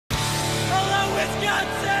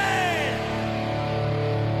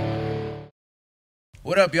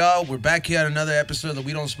What up, y'all? We're back here on another episode of the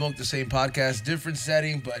We Don't Smoke the Same podcast. Different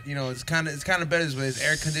setting, but you know it's kind of better this way. It's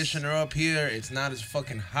air conditioner up here. It's not as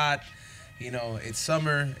fucking hot. You know, it's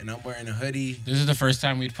summer, and I'm wearing a hoodie. This is the first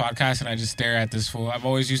time we'd podcast, and I just stare at this fool. I've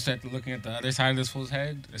always used to looking at the other side of this fool's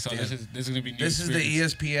head. So yeah. This is gonna be new. This experience.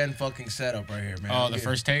 Is the ESPN fucking setup right here, man. Oh, the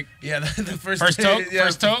first take. Yeah, the first toke. Yeah,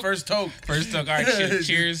 first toke. First toke. First toke. All right,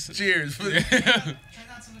 cheers. Cheers. Try not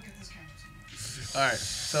to look at this camera. All right,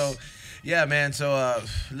 so. Yeah, man. So,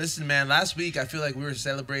 listen, man. Last week, I feel like we were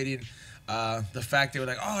celebrating the fact they were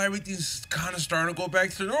like, oh, everything's kind of starting to go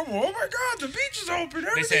back to normal. Oh, my God, the beach is open.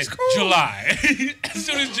 Everything's they said cool. July. As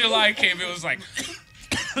soon as July came, it was like...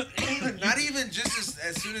 Not even just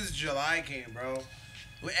as soon as July came, bro.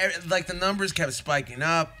 Like, the numbers kept spiking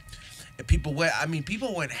up. And people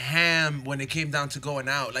went ham when it came down to going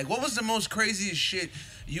out. Like, what was the most craziest shit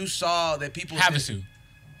you saw that people... Havasu.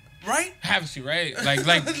 Right? Havasu, right? Like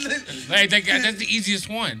that's the easiest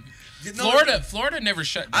one. Florida never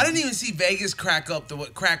shut down. I didn't even see Vegas crack off the way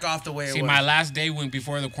it was. See, my last day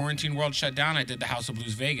before the quarantine world shut down, I did the House of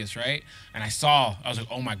Blues Vegas, right? And I was like,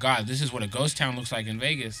 oh my God, this is what a ghost town looks like in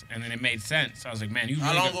Vegas. And then it made sense. I was like, man, you really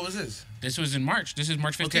How long ago was this? This was in March. This is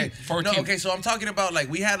March 15th, okay. 14th. No, okay, so I'm talking about like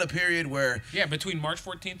we had a period where... Yeah, between March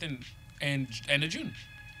 14th and end of June.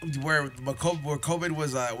 Where COVID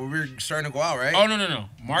was, where we were starting to go out, right? Oh, no.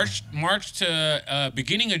 March to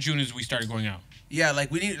beginning of June is we started going out. Yeah, like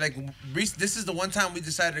this is the one time we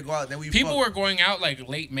decided to go out. Then people were going out like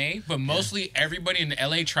late May, but mostly everybody in the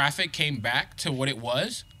LA traffic came back to what it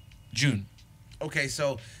was, June. Okay,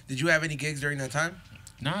 so did you have any gigs during that time?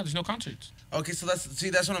 Nah, there's no concerts. Okay, so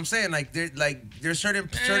that's what I'm saying. Like there's certain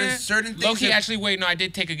things. Low-key, actually, wait, no, I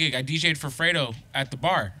did take a gig. I DJ'd for Fredo at the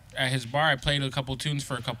bar. At his bar, I played a couple tunes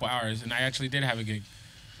for a couple hours, and I actually did have a gig.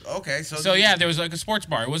 Okay, so yeah, there was like a sports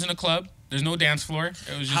bar. It wasn't a club. There's no dance floor.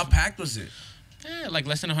 It was just... How packed was it? Like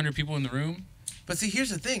less than 100 people in the room. But see, here's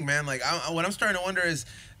the thing, man. Like, what I'm starting to wonder is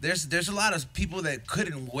there's a lot of people that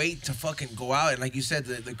couldn't wait to fucking go out, and like you said,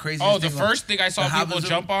 the crazy. Oh, the first thing I saw people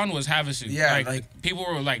jump on was Havasu. Yeah, like people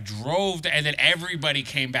were like drove, and then everybody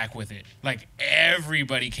came back with it. Like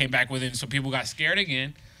everybody came back with it, and so people got scared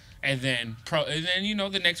again. And then you know,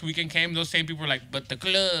 the next weekend came, those same people were like, but the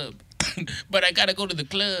club. But I gotta go to the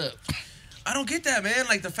club. I don't get that, man.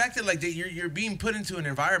 Like the fact that like you're being put into an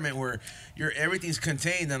environment where everything's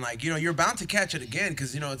contained, and like, you know, you're bound to catch it again,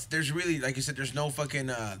 because, you know, there's really, like you said, there's no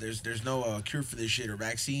fucking there's no cure for this shit or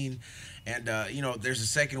vaccine, and you know, there's a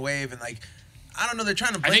second wave, and like, I don't know, they're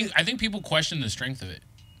trying to bring... I think people question the strength of it.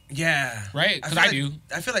 Yeah. Right? Because I do.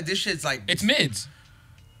 I feel like this shit's like... It's mids.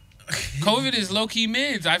 COVID is low-key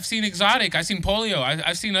mids. I've seen exotic. I've seen polio.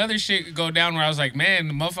 I've seen other shit go down where I was like, man,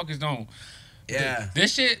 the motherfuckers don't. Yeah.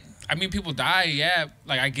 This shit, I mean, people die, yeah.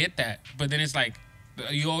 Like, I get that. But then it's like,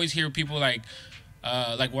 you always hear people like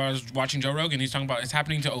when I was watching Joe Rogan, he's talking about it's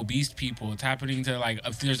happening to obese people. It's happening to, like,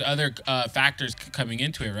 if there's other factors coming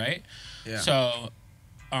into it, right? Yeah. So,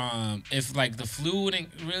 if, like, the flu wouldn't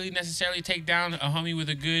really necessarily take down a homie with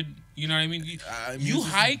a good... You know what I mean? You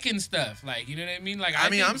hike and stuff, like, you know what I mean? Like,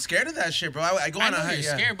 I'm scared of that shit, bro. I go on a hike.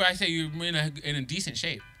 You're scared, but I say you're in a decent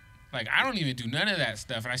shape. Like, I don't even do none of that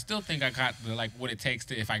stuff, and I still think I got what it takes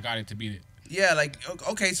to, if I got it, to beat it. Yeah, like,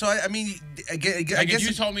 okay, so I mean, I guess if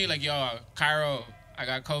you told me like, yo, Kiero, I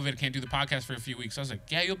got COVID, can't do the podcast for a few weeks, I was like,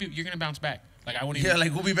 yeah, you're gonna bounce back. Like, I wouldn't even... Yeah,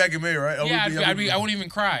 like, we'll be back in May, right? I wouldn't even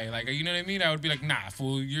cry. Like, you know what I mean? I would be like, nah,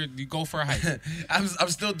 fool, you go for a hike. I'm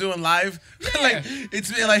still doing live. Yeah. Like,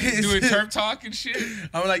 it's doing Terp Talk and shit.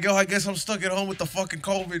 I'm like, yo, I guess I'm stuck at home with the fucking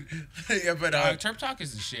COVID. Yeah, but Terp Talk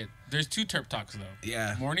is the shit. There's two Terp Talks though.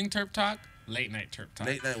 Yeah. Morning Terp Talk, late night Terp Talk.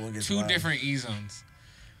 Late night one gets two wild. Different E-zones.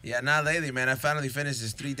 Yeah, not lately, man. I finally finished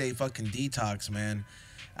this 3-day fucking detox, man.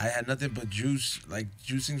 I had nothing but juice, like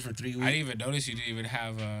juicing for 3 weeks. I didn't even notice you didn't even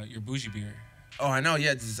have your bougie beer. Oh, I know.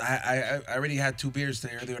 Yeah, I already had 2 beers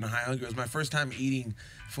today earlier on a high hunger. It was my first time eating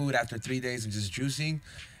food after 3 days of just juicing.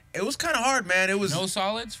 It was kind of hard, man. It was no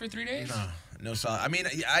solids for 3 days. No solid. I mean,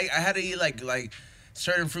 I had to eat like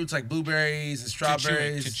certain fruits like blueberries and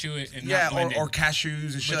strawberries to chew it and yeah, not blend or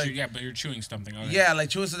cashews and shit. Yeah, but you're chewing something. Okay. Yeah, like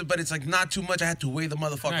chewing something, but it's like not too much. I had to weigh the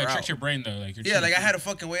motherfucker out. It tricks your brain though. Like like I had to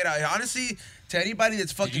fucking weigh it out. Honestly, to anybody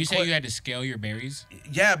that's fucking. Did you say you had to scale your berries?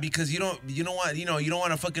 Yeah, because you don't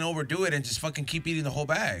want to fucking overdo it and just fucking keep eating the whole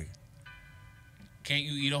bag. Can't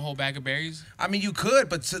you eat a whole bag of berries? I mean, you could,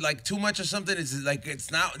 but like too much of something is like it's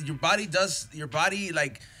not. Your body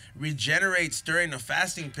like regenerates during a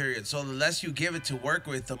fasting period. So the less you give it to work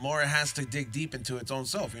with, the more it has to dig deep into its own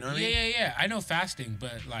self. You know what I mean? Yeah. I know fasting,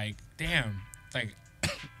 but like, damn, like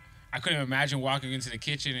I couldn't imagine walking into the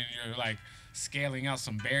kitchen and you're like scaling out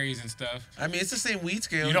some berries and stuff. I mean, it's the same weed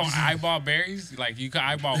scale. You don't eyeball berries? Like, you can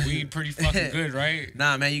eyeball weed pretty fucking good, right?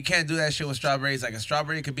 Nah, man, you can't do that shit with strawberries. Like, a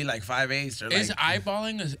strawberry could be like 5/8 or like. Is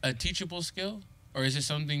eyeballing a teachable skill? Or is it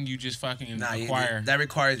something you just fucking acquire? That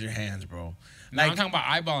requires your hands, bro. No, Like, I'm talking about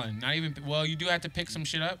eyeballing. Not even. Well, you do have to pick some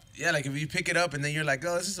shit up. yeah, like if you pick it up and then you're like,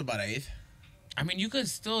 oh, this is about 1/8. I mean, you could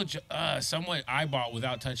still somewhat eyeball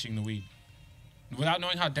without touching the weed, without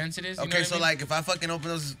knowing how dense it is. You know Okay, what so I mean? like if I fucking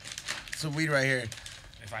open some weed right here.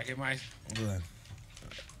 If I get my, Hold on.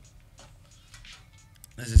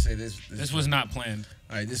 Let's just say this. this was not planned.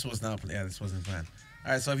 All right, this was not. Yeah, this wasn't planned.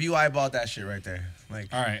 All right, so if you eyeballed that shit right there,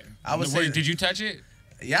 like. All right. I would say. Did you touch it?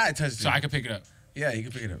 Yeah, I touched it. So I could pick it up. Yeah, you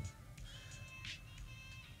can pick it up.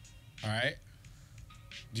 All right.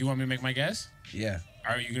 Do you want me to make my guess? Yeah.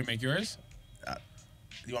 Are you gonna make yours?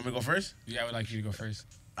 You want me to go first? Yeah, I would like you to go first.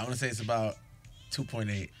 I want to say it's about 2.8.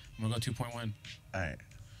 I'm gonna go 2.1. All right.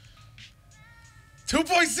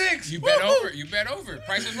 2.6. You bet over. You bet over.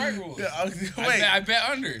 Price is Right rules. Yeah, wait. I bet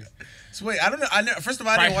under. So wait, I don't know. First of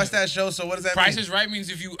all, I didn't watch that show. So what does that Price mean? is Right means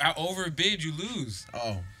if you overbid, you lose.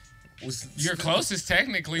 Oh. You're closest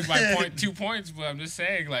technically by 2 points, but I'm just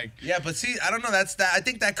saying, like. Yeah, but see, I don't know. I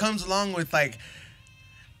think that comes along with like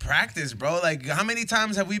practice, bro. Like, how many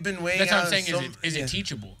times have we been weighing? That's what I'm saying. Is it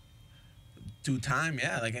teachable? Through time,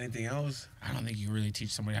 yeah, like anything else. I don't think you really teach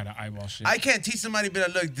somebody how to eyeball shit. I can't teach somebody,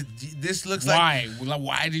 but look, this looks like.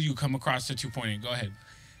 Why did you come across the 2.8? Go ahead.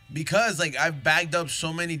 Because like I've bagged up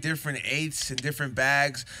so many different eighths in different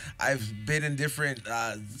bags. I've been in different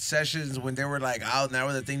sessions when they were like out and that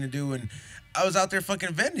was the thing to do, and I was out there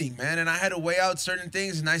fucking vending, man, and I had to weigh out certain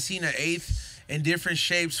things, and I seen an eighth in different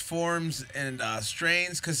shapes, forms, and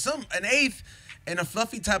strains. Cause an eighth in a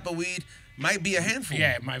fluffy type of weed might be a handful.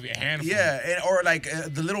 Yeah, it might be a handful. Yeah, or like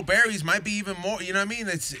the little berries might be even more. You know what I mean?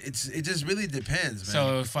 It just really depends, man.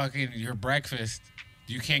 So fucking your breakfast.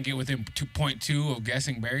 You can't get within 2.2 of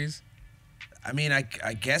guessing berries? I mean, I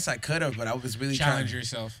guess I could have, but I was really challenge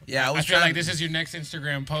yourself. Yeah, I feel like this is your next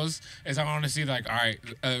Instagram post. Is I want to see like, all right,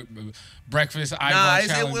 breakfast eyeball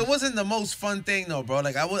challenge. It wasn't the most fun thing though, bro.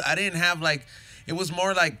 Like I didn't have like, it was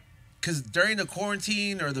more like, cause during the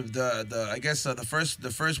quarantine or the I guess the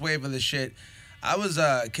first wave of the shit, I was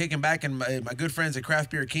kicking back, and my good friends at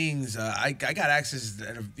Craft Beer Kings, I got access,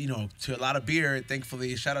 to a lot of beer.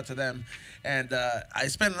 Thankfully, shout out to them. And I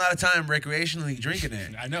spent a lot of time recreationally drinking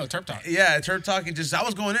it. I know, Terp Talk. Yeah, Terp Talk, and I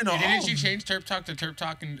was going in. Didn't you change Terp Talk to Terp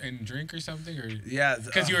Talk and drink or something? Or yeah,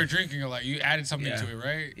 because you were drinking a lot, you added something to it,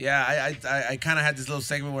 right? Yeah, I kind of had this little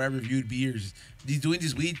segment where I reviewed beers. Doing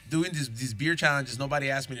these beer challenges nobody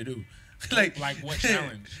asked me to do. like what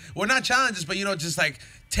challenge? Well, not challenges, but just like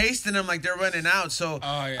tasting them like they're running out. So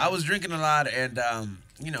I was drinking a lot, and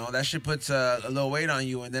that shit puts a little weight on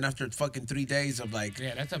you. And then after fucking 3 days of like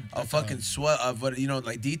that's a fucking sweat of what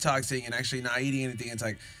like detoxing and actually not eating anything, it's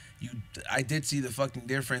like I did see the fucking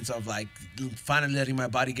difference of like finally letting my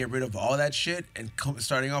body get rid of all that shit and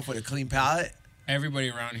starting off with a clean palate.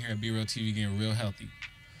 Everybody around here at B-Real TV getting real healthy.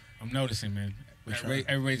 I'm noticing, man.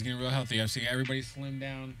 Everybody's getting real healthy. I've seen everybody slim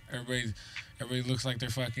down. Everybody looks like they're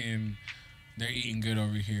eating good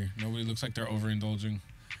over here. Nobody looks like they're overindulging.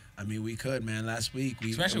 I mean, we could, man. Last week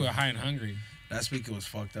especially with High and Hungry. Last week it was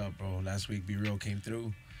fucked up, bro. Last week B-Real came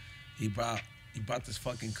through. He brought this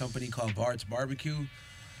fucking company called Bart's Barbecue.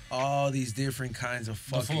 All these different kinds of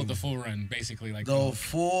fucking the full run, basically, like the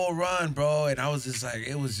full run, bro. And I was just like,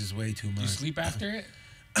 it was just way too much. Did you sleep after it?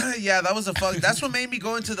 Yeah, that was that's what made me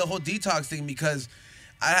go into the whole detox thing, because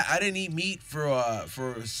I didn't eat meat for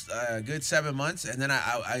a good 7 months, and then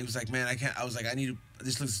I was like, man, I can't. I was like,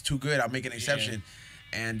 this looks too good. I'll make an exception,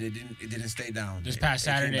 and it didn't stay down. This past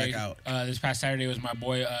Saturday was my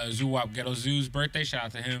boy Zoowop Ghetto Zoo's birthday. Shout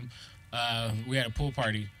out to him. We had a pool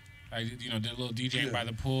party. I did a little DJing by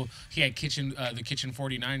the pool. He had the Kitchen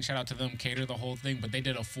 49. Shout out to them, cater the whole thing. But they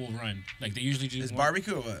did a full run. Like they usually do. Is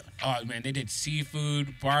barbecue or what? Oh man, they did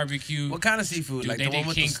seafood, barbecue. What kind of seafood? Dude, like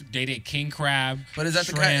they did king crab. But is that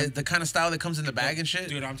the kind of style that comes in the bag and shit?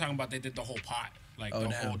 Dude, I'm talking about they did the whole pot. Like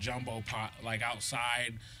whole jumbo pot, like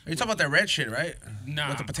outside. You're talking about that red shit, right? Nah.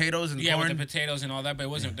 With the potatoes and corn? Yeah, with the potatoes and all that, but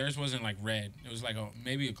theirs wasn't like red. It was like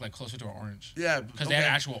maybe like closer to an orange. Yeah. Because they had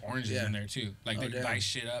actual oranges in there too. Like they dice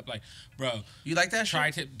shit up. Like, bro. You like that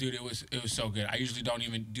shit? Dude, it was so good. I usually don't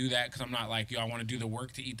even do that because I'm not like, I want to do the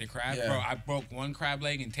work to eat the crab. Yeah. Bro, I broke one crab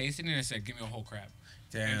leg and tasted it and I said, give me a whole crab.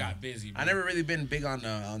 Damn. and got busy. Bro. I never really been big on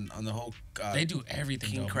the whole. They do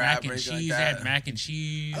everything king though. crab Mac and or anything cheese. like They that. had mac and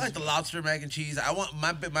cheese. I like the lobster mac and cheese. I want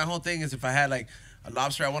my whole thing is if I had like a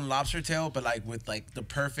lobster, I want a lobster tail, but like with like the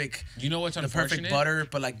perfect. You know what's the unfortunate? perfect butter,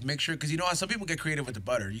 but like make sure because you know how some people get creative with the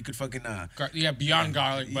butter. You could fucking Beyond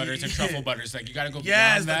garlic butters and truffle butters. Like you gotta go yes,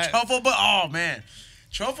 beyond the that. truffle butter. Oh man,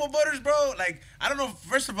 truffle butters, bro. Like I don't know.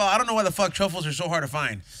 First of all, I don't know why the fuck truffles are so hard to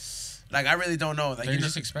find. Like I really don't know. Like They're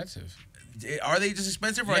just expensive. Are they just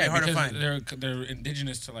expensive or are they hard to find? They're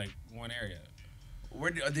indigenous to like one area.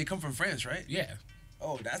 Where they come from? France, right? Yeah.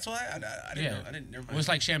 Oh, that's why I didn't know. I didn't. Never mind. Well, it's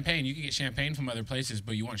like champagne. You can get champagne from other places,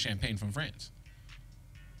 but you want champagne from France.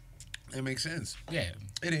 It makes sense. Yeah.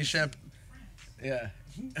 It ain't champagne. Yeah,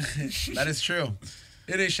 that is true.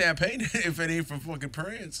 It ain't champagne if it ain't from fucking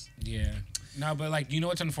France. Yeah. No, but like you know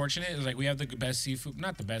what's unfortunate is like we have the best seafood,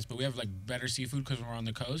 not the best, but we have like better seafood because we're on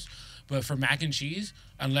the coast. But for mac and cheese,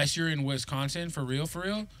 unless you're in Wisconsin for real,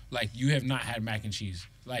 like you have not had mac and cheese.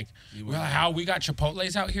 Like how we got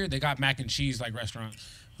Chipotle's out here, they got mac and cheese like restaurants.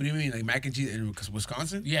 What do you mean, like mac and cheese in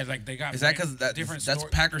Wisconsin? Yeah, like they got. Is that because that's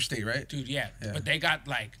Packer State, right? Dude, yeah. But they got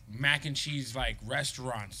like mac and cheese like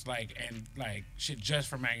restaurants, like and like shit just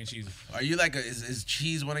for mac and cheese. Are you like is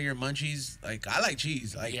cheese one of your munchies? Like I like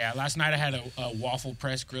cheese. Like yeah, last night I had a waffle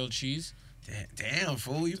press grilled cheese. Damn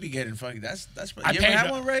fool, you be getting funky. That's. You I ever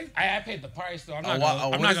had one, Ray? I paid the price though. I'm not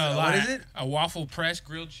what gonna lie. What is it? A waffle press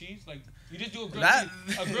grilled cheese. Like you just do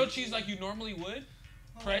a grilled cheese like you normally would,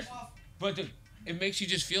 press, but it makes you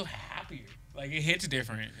just feel happier. Like it hits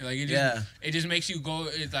different. Like it just makes you go.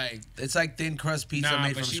 It's like thin crust pizza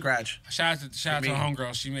made from scratch. Shout out to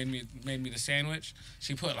homegirl. She made me the sandwich.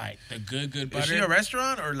 She put like the good butter. Is she a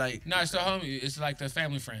restaurant or like? No, it's the homie. It's like the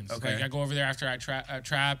family friends. Okay. Like I go over there after I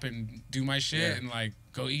trap and do my shit and like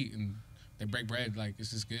go eat and they break bread. Like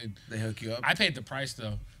this is good. They hook you up. I paid the price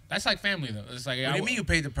though. That's like family though. It's like what do you mean you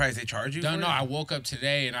paid the price? They charge you? No, I woke up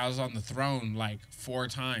today and I was on the throne like 4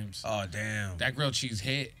 times. Oh damn. That grilled cheese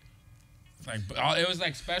hit. Like it was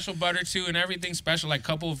like special butter too and everything special, like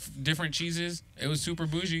couple of different cheeses. It was super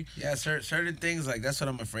bougie. Yeah, certain things like that's what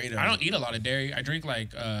I'm afraid of. I don't eat a lot of dairy. I drink like.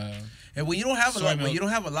 And when you don't have a lot, when you don't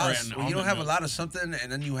have a lot of something,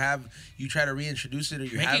 and then you try to reintroduce it or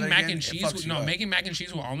making have it mac again, and cheese. Making mac and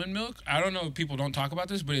cheese with almond milk. I don't know if people don't talk about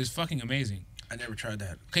this, but it's fucking amazing. I never tried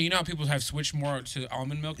that. Okay, you know how people have switched more to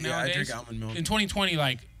almond milk nowadays? Yeah, I drink almond milk. In 2020,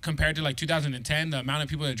 like, compared to, like, 2010, the amount of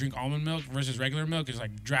people that drink almond milk versus regular milk is,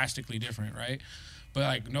 like, drastically different, right? But,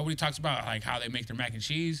 like, nobody talks about, like, how they make their mac and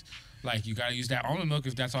cheese. Like, you gotta use that almond milk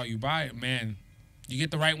if that's all you buy. Man, you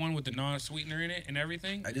get the right one with the non-sweetener in it and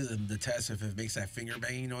everything. I do the test if it makes that finger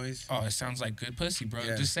banging noise. Oh, it sounds like good pussy, bro.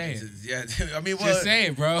 Yeah, just say it. Yeah, I mean, just say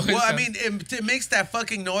it, bro. Well, I mean, it makes that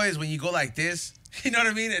fucking noise when you go like this. You know what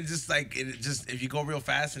I mean? It just like if you go real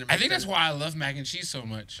fast and it makes I think that's why I love mac and cheese so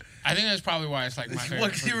much. I think that's probably why it's like my favorite.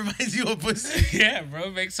 What? Because it reminds you of pussy. Yeah, bro,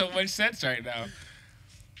 it makes so much sense right now.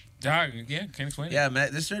 Dog, yeah, can't explain it. Yeah,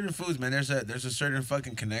 man. There's certain foods, man. There's a certain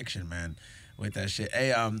fucking connection, man, with that shit.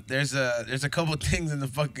 Hey, there's a couple things in the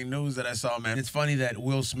fucking news that I saw, man. It's funny that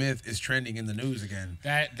Will Smith is trending in the news again.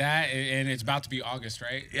 That and it's about to be August,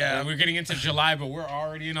 right? Yeah. We're getting into July, but we're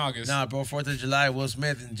already in August. Nah, bro. 4th of July, Will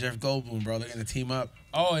Smith and Jeff Goldblum, bro. They're gonna team up.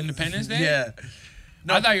 Oh, Independence Day. Yeah.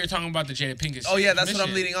 No, I thought you were talking about the Jada Pinkett. Oh yeah, that's what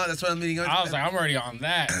I'm leading on. I was like, I'm already on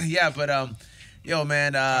that. Yeah, but yo,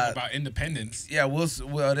 man. Talk about independence. Yeah, Will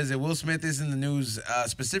Smith is in the news,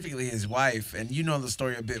 specifically his wife, and you know the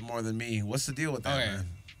story a bit more than me. What's the deal with that, man?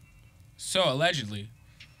 So allegedly,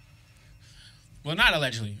 well, not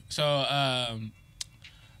allegedly. So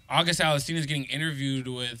August Alsina is getting interviewed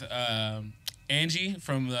with Angie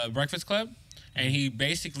from the Breakfast Club, and he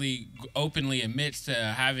basically openly admits to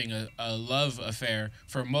having a love affair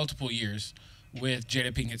for multiple years with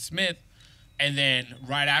Jada Pinkett Smith. And then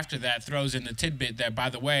right after that throws in the tidbit that,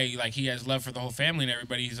 by the way, like he has love for the whole family and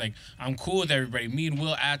everybody. He's like, I'm cool with everybody. Me and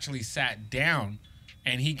Will actually sat down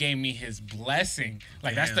and he gave me his blessing.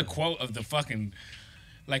 Like, that's the quote of the fucking,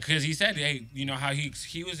 like, because he said, hey, you know how he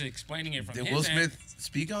was explaining it from his end. Did Will Smith end.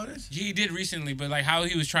 Speak on this? He did recently, but like how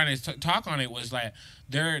he was trying to talk on it was like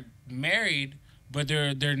they're married, but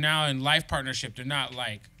they're now in life partnership. They're not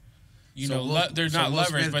like, you know, they're not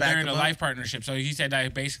lovers, but they're in a life partnership. So he said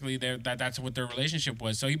that basically that's what their relationship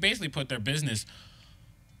was. So he basically put their business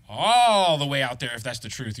all the way out there, if that's the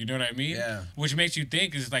truth. You know what I mean? Yeah. Which makes you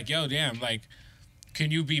think is like, yo, damn, like,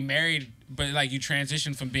 can you be married but like you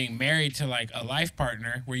transition from being married to like a life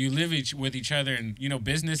partner where you live with each other and you know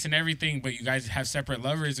business and everything, but you guys have separate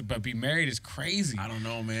lovers, but be married is crazy. I don't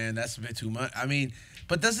know, man. That's a bit too much. I mean,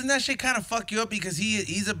 but doesn't that shit kind of fuck you up because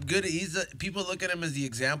people look at him as the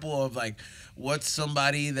example of like what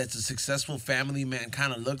somebody that's a successful family man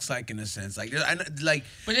kind of looks like in a sense. Like,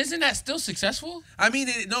 but isn't that still successful? I mean,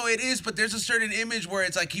 it is, but there's a certain image where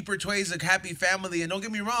it's like he portrays a happy family, and don't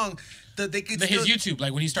get me wrong, they could his YouTube,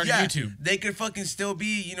 like when he started YouTube, they could fucking still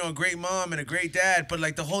be, you know, a great mom and a great dad, but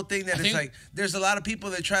like the whole thing that it's like there's a lot of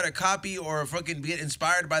people that try to copy or fucking get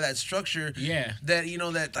inspired by that structure. Yeah, that you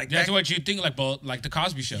know that like that's what you think, like the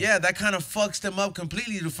Cosby Show. Yeah, that kind of fucks them up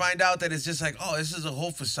completely to find out that it's just like, oh, this is a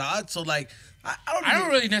whole facade. So like, I don't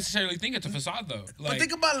really necessarily think it's a facade though. Like, but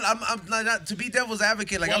think about it. I'm not to be devil's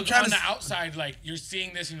advocate. Like, well, I'm trying on to the outside, like you're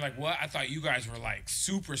seeing this and you're like, what? I thought you guys were like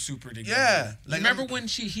super together. Yeah. Like, remember when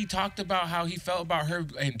he talked about how he felt about her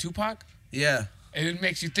and Tupac? Yeah. And it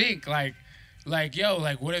makes you think like yo,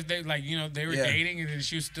 like what if they like you know they were dating and then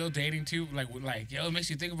she was still dating too? Like yo, it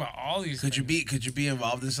makes you think about all these. Could you be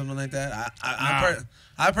involved in something like that?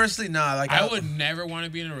 I personally not. Like I would never want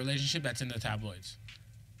to be in a relationship that's in the tabloids.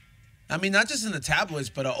 I mean, not just in the tabloids,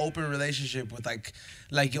 but an open relationship with like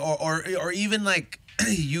or even like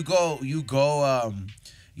you go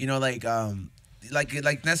you know like in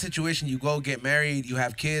that situation, you go get married, you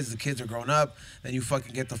have kids, the kids are grown up, then you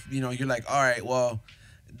fucking get you're like, all right, well,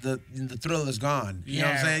 the thrill is gone. You know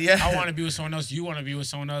what I'm saying? Yeah. I want to be with someone else. You want to be with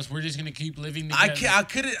someone else. We're just gonna keep living together.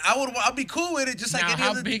 I'd be cool with it. Just now, like any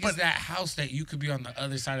how other. big is that house that you could be on the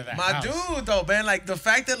other side of that house? My dude, though, man. Like the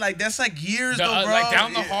fact that like that's like years, though, bro. Like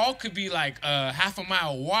down the hall could be like a half a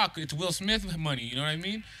mile walk. It's Will Smith money. You know what I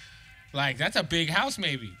mean? Like that's a big house,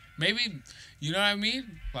 maybe. You know what I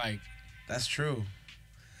mean? Like that's true.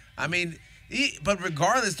 I mean. But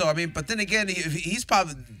regardless, though, I mean, but then again, he's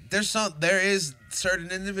probably there is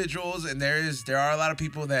certain individuals, and there are a lot of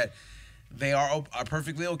people that they are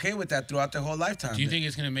perfectly okay with that throughout their whole lifetime. Do you think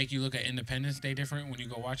it's gonna make you look at Independence Day different when you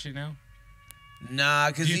go watch it now? Nah,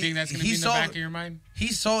 because do you think that's gonna be in the back of your mind? He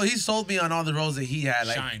sold me on all the roles that he had.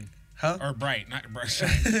 Like, Shine. Huh? Or Bright, not Bright.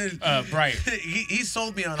 Shine. Bright. He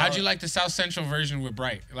sold me on. How'd you like the South Central version with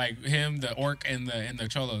Bright? Like him, the orc, and the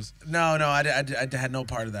cholos. No, I had no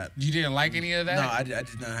part of that. You didn't like any of that? No, I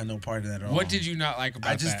did not have no part of that at all. What did you not like about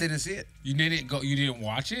that? I just didn't see it. You didn't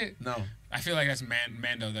watch it? No. I feel like that's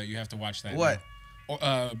Mando that you have to watch that. What?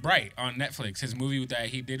 Bright on Netflix. His movie that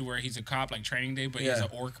he did where he's a cop, like Training Day, but he's an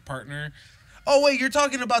orc partner. Oh wait, you're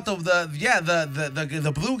talking about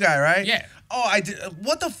the blue guy, right? Yeah. Oh, I did.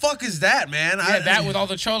 What the fuck is that, man? Yeah, that with all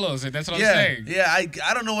the cholos. That's what I'm saying. Yeah,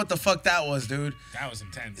 I don't know what the fuck that was, dude. That was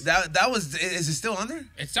intense. That was. Is it still on there?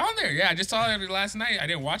 It's on there. Yeah, I just saw it last night. I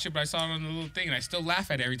didn't watch it, but I saw it on the little thing, and I still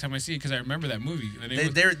laugh at it every time I see it because I remember that movie.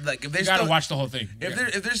 They're like, if they you gotta watch the whole thing.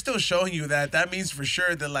 If they're still showing you that means for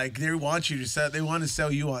sure that like they want you to sell. They want to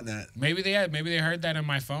sell you on that. Maybe they heard that in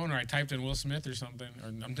my phone, or I typed in Will Smith or something. Or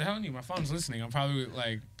I'm telling you, my phone's listening. I'm probably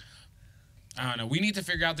like. I don't know. We need to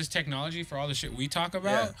figure out this technology for all the shit we talk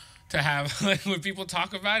about to have like when people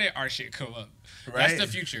talk about it, our shit come up. Right. That's the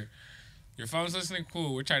future. Your phone's listening,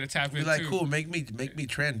 cool. We're trying to tap in. Like, cool. Make me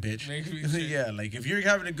trend, bitch. Make me trend. Yeah, like if you're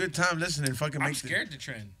having a good time listening, fucking. I'm scared to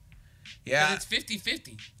trend. Yeah, it's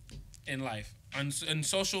 50-50 in life. In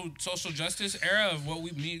social justice era of what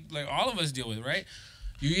we meet, like all of us deal with, right?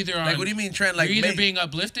 You either like what do you mean trend? Like you're either being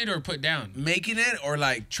uplifted or put down. Making it or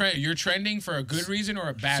like you're trending for a good reason or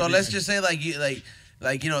a bad. So reason. let's just say like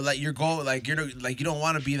your goal like you don't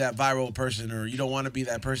want to be that viral person or you don't want to be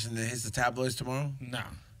that person that hits the tabloids tomorrow. No.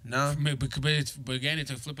 But again,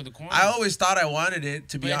 it's a flip of the coin. I always thought I wanted it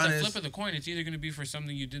to be honest. It's a flip of the coin. It's either going to be for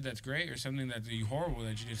something you did that's great or something that's horrible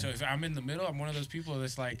that you did. So if I'm in the middle, I'm one of those people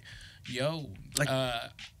that's like, yo, like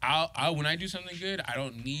I when I do something good, I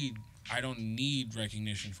don't need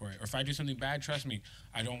recognition for it. Or if I do something bad, trust me,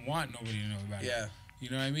 I don't want nobody to know about it. Yeah. You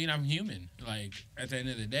know what I mean? I'm human. Like at the end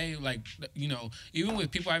of the day, like even with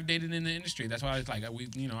people I've dated in the industry, that's why it's like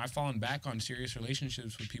I've fallen back on serious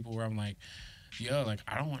relationships with people where I'm like, yo, like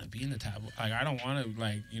I don't want to be in the tabloid. Like I don't want to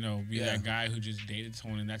be that guy who just dated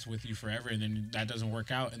someone and that's with you forever and then that doesn't work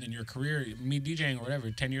out and then your career, me DJing or whatever,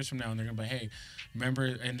 10 years from now and they're gonna be like, hey, remember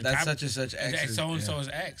in the that's such and such ex. So and so is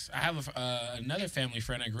ex. I have another family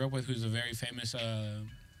friend I grew up with who's a very famous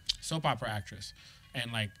soap opera actress,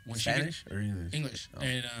 and like when Spanish or English? English,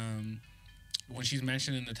 and when she's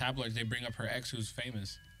mentioned in the tabloids, they bring up her ex who's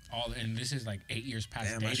famous. And this is like 8 years past.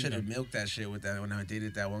 Damn, I should have milked that shit with that when I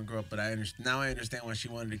dated that one girl. But I understand why she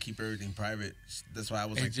wanted to keep everything private. That's why I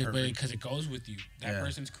was like, perfect. Because it goes with you. That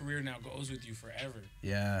person's career now goes with you forever.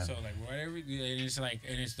 Yeah. So like whatever, and it's like,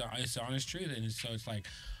 and it's the honest truth, and so it's like,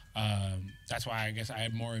 That's why I guess I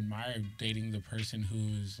more admire dating the person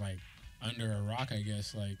who is like under a rock. I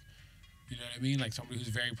guess like, you know what I mean? Like somebody who's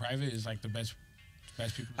very private is like the best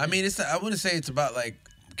people. I mean, I wouldn't say it's about like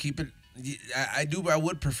keep it. I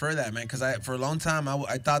would prefer that, man, because for a long time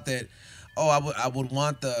I thought that. Oh, I would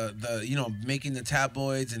want the you know, making the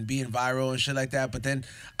tabloids and being viral and shit like that. But then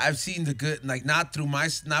I've seen the good, like not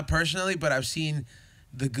personally, but I've seen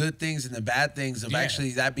the good things and the bad things of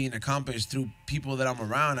actually that being accomplished through people that I'm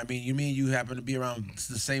around. I mean, you happen to be around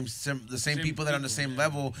the same people that are on the same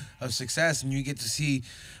level of success, and you get to see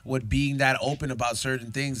what being that open about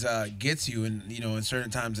certain things gets you, and you know, in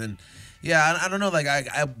certain times. And yeah, I don't know. Like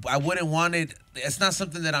I wouldn't want it. It's not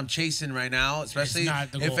something that I'm chasing right now, especially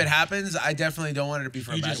if it happens. I definitely don't want it to be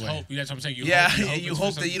for a bad way. Hope. That's what I'm saying. You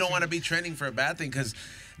hope that you don't want to be trending for a bad thing, because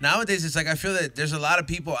nowadays it's like I feel that there's a lot of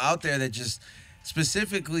people out there that just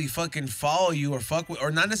specifically fucking follow you or fuck with, or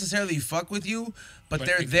not necessarily fuck with you, but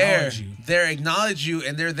they're there. They acknowledge you,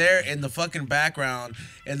 and they're there in the fucking background,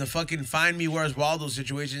 in the fucking Find Me Where's Waldo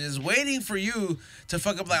situation, is waiting for you to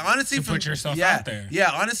fuck up. Like honestly, to put yourself out there. Yeah,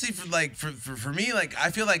 honestly, for me, like I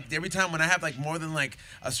feel like every time when I have like more than like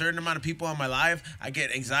a certain amount of people in my life, I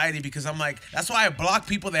get anxiety, because I'm like, that's why I block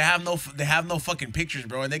people that have no fucking pictures,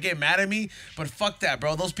 bro, and they get mad at me. But fuck that,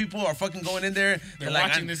 bro. Those people are fucking going in there. They're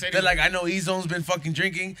watching this anyway. They're like, I know E-Zone's been fucking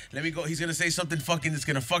drinking. Let me go. He's gonna say something fucking that's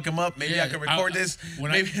gonna fuck him up. Maybe I can record this.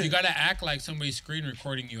 You gotta act like somebody's screen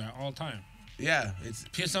recording you at all time. Yeah, it's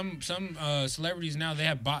some celebrities now, they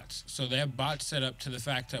have bots, so they have bots set up to the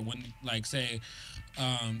fact that when, like, say,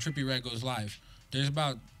 Trippie Redd goes live, there's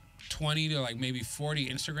about 20 to like maybe 40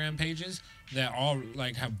 Instagram pages that all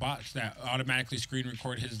like have bots that automatically screen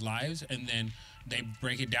record his lives, and then they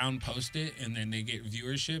break it down, post it, and then they get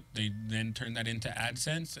viewership. They then turn that into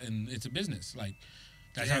AdSense, and it's a business. Like,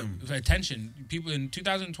 that's how attention. People in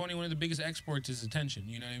 2020, one of the biggest exports is attention.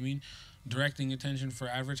 You know what I mean? Directing attention for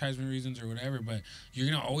advertisement reasons or whatever. But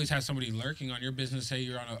you're gonna always have somebody lurking on your business. Say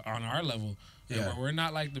you're on our level, where we're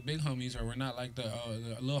not like the big homies, or we're not like the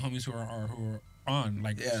little homies who are on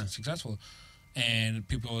like successful. And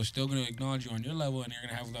people are still gonna acknowledge you on your level, and you're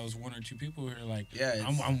gonna have those one or two people who are like,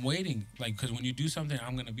 I'm waiting, like, because when you do something,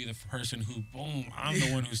 I'm gonna be the person who, boom, I'm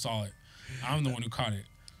the one who saw it, I'm the one who caught it.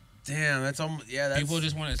 Damn, that's almost people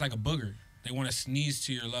just want it's like a booger. They want to sneeze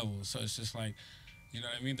to your level, so it's just like, you know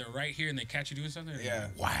what I mean? They're right here, and they catch you doing something.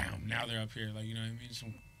 Like, wow, now they're up here, like, you know what I mean? So,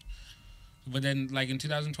 but then, like in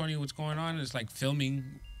 2020, what's going on is like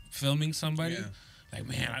filming somebody. Yeah. Like,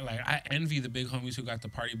 man, I envy the big homies who got the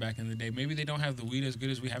party back in the day. Maybe they don't have the weed as good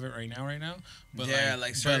as we have it right now. But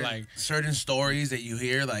certain stories that you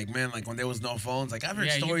hear, like, man, like when there was no phones. Like I've heard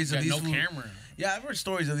stories of these fools. Camera. Yeah, I've heard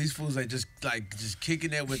stories of these fools like just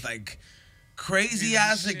kicking it with like crazy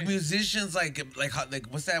ass like musicians, like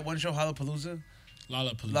what's that one show, Lollapalooza?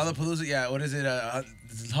 Lollapalooza, yeah. What is it?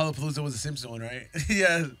 Lollapalooza was a Simpson one, right?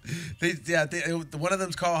 Yeah. One of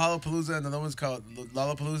them's called Lollapalooza, and the other one's called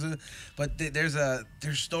Lollapalooza. But there's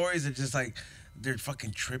stories that just like they're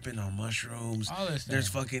fucking tripping on mushrooms. All this there's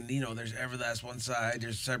fucking, you know, there's Everlast one side,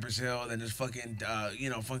 there's Cypress Hill, then there's fucking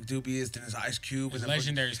Funk Dubious, then there's Ice Cube. There's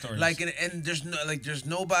legendary stories. Like and there's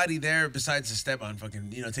nobody there besides Esteban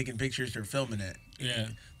fucking, you know, taking pictures or filming it. Yeah.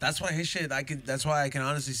 That's why his shit, that's why I can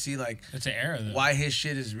honestly see like it's an era though. Why his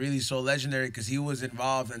shit is really so legendary, because he was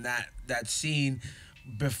involved in that scene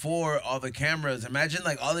before all the cameras. Imagine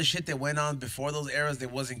like all the shit that went on before those eras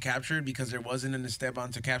that wasn't captured because there wasn't an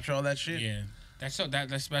Esteban to capture all that shit. Yeah.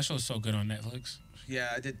 That special is so good on Netflix.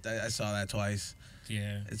 Yeah, I saw that twice.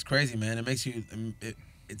 Yeah. It's crazy, man. It makes you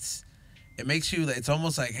it's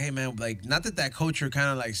almost like, hey man, like not that culture kind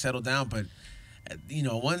of like settled down, but you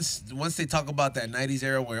know, once they talk about that 90s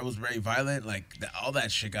era where it was very violent, like all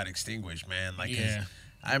that shit got extinguished, man. Like, yeah.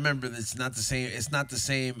 I remember it's not the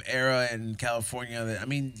same era in California. I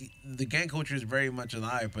mean, the gang culture is very much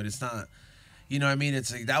alive, but it's not, you know what I mean?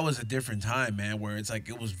 It's like that was a different time, man, where it's like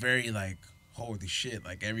it was very like holy shit,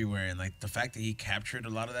 like everywhere, and like the fact that he captured a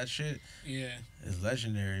lot of that shit, is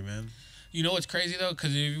legendary, man. You know what's crazy though,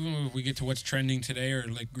 because even if we get to what's trending today or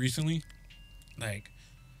like recently, like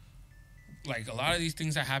a lot of these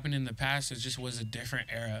things that happened in the past, it just was a different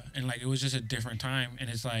era, and like it was just a different time, and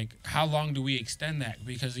it's like, how long do we extend that?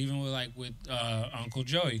 Because even with Uncle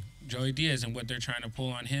Joey Diaz, and what they're trying to pull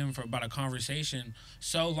on him for about a conversation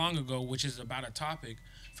so long ago, which is about a topic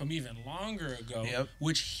from even longer ago,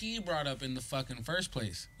 which he brought up in the fucking first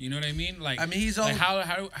place. You know what I mean? Like, I mean, he's all like,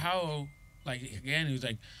 how like, again, he was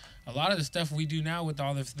like, a lot of the stuff we do now with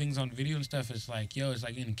all the things on video and stuff is like, it's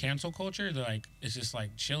like in cancel culture, they're like, it's just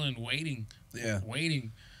like chilling, waiting. Yeah.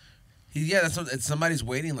 Waiting. That's what, it's somebody's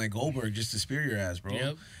waiting like Goldberg just to spear your ass, bro.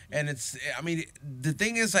 Yep. And it's, I mean, the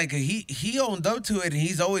thing is like he owned up to it, and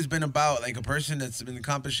he's always been about like a person that's been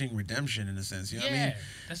accomplishing redemption in a sense. You know what I mean?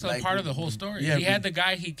 That's like, part of the whole story. Yeah, he had the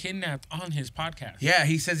guy he kidnapped on his podcast. Yeah,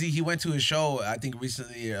 he says he went to his show, I think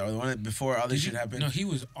recently or the one before all this shit happened. No, he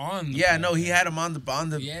was on. The podcast. No, he had him on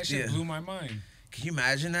the. Yeah, shit blew my mind. Can you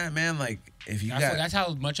imagine that, man? Like if you that's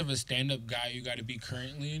how much of a stand-up guy you got to be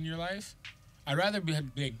currently in your life. I'd rather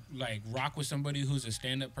be like rock with somebody who's a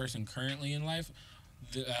stand-up person currently in life,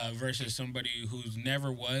 versus somebody who's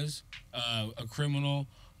never was a criminal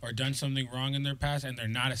or done something wrong in their past, and they're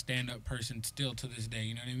not a stand-up person still to this day.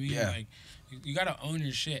 You know what I mean? Yeah. Like you got to own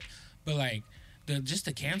your shit, but like.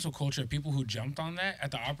 The cancel culture of people who jumped on that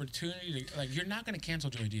at the opportunity to, like, you're not gonna cancel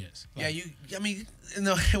Joey Diaz. Like, I mean,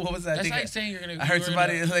 no, what was that? That's like saying you're gonna. I heard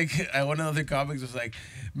somebody like one of the other comics was like,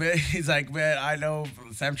 man, he's like, man, I know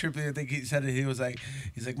Sam Tripoli. I think he said it. He's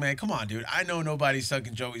like, man, come on, dude. I know nobody's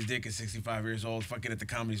sucking Joey's dick at 65 years old, fucking at the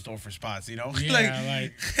Comedy Store for spots. You know, yeah,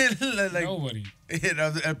 like nobody. You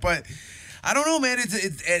know, but. I don't know, man.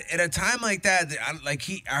 It's at a time like that.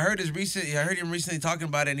 I heard him recently talking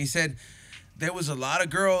about it, and he said there was a lot of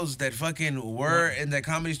girls that fucking were in that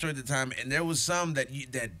Comedy Store at the time, and there was some that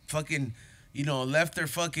fucking, you know, left their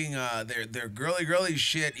fucking their girly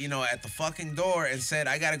shit, you know, at the fucking door and said,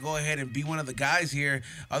 I gotta go ahead and be one of the guys here,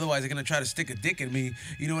 otherwise they're gonna try to stick a dick in me,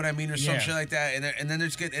 you know what I mean, or some shit like that. And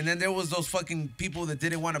then there was those fucking people that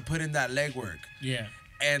didn't want to put in that legwork. Yeah.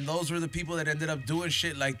 And those were the people that ended up doing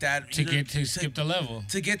shit like that to skip the level,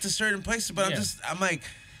 to get to certain places. But I'm like,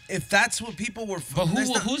 if that's what people were, but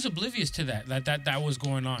who's oblivious to that was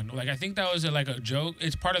going on? Like, I think that was a joke.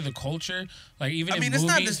 It's part of the culture. Like, even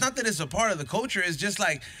it's not that it's a part of the culture. It's just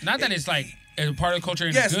like it's like a part of the culture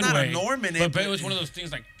in a good way. It's not a norm in it, but it was one of those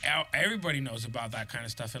things like everybody knows about that kind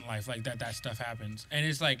of stuff in life. Like that stuff happens, and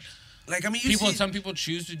it's like. Like, I mean, some people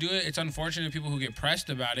choose to do it. It's unfortunate people who get pressed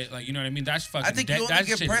about it. Like, you know what I mean? That's fucking. I think you only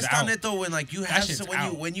get pressed on it though when like you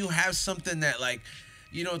have when you have something that like,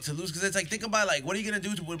 you know, to lose. Because it's like, think about like, what are you gonna do?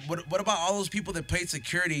 What about all those people that played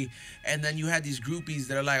security and then you had these groupies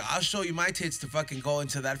that are like, I'll show you my tits to fucking go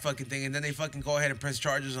into that fucking thing, and then they fucking go ahead and press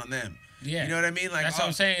charges on them. Yeah, you know what I mean? Like, that's what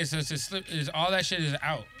I'm saying. It's all that shit is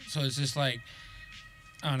out. So it's just like,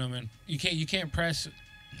 I don't know, man. You can't press,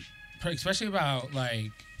 especially about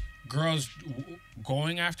like. Girls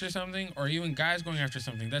going after something, or even guys going after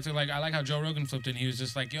something. That's like, I like how Joe Rogan flipped it. And he was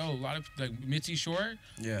just like, yo, a lot of like Mitzi Shore.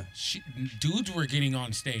 Yeah. Dudes were getting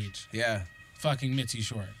on stage. Yeah. Fucking Mitzi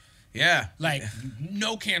Shore. Yeah. Like,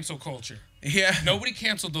 no cancel culture. Yeah. Nobody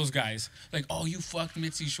canceled those guys. Like, oh, you fucked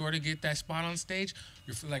Mitzi Shore to get that spot on stage?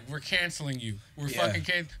 We're canceling you. We're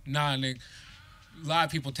fucking nah, nigga. A lot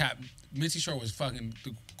of people tap. Mitzi Shore was fucking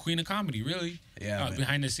the queen of comedy, really. Yeah.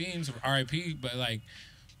 Behind the scenes, R.I.P. But like.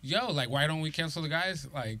 Yo, like, why don't we cancel the guys,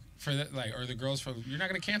 like, for that, like, or the girls for? You're not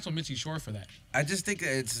gonna cancel Mitzi Shore for that. I just think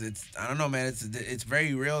it's I don't know, man. It's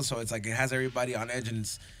very real, so it's like it has everybody on edge, and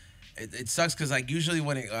it sucks because like usually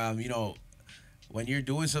when it you know, when you're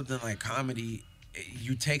doing something like comedy,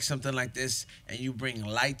 you take something like this and you bring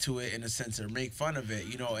light to it in a sense, or make fun of it,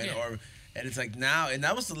 you know, and it's like now, and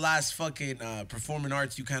that was the last fucking performing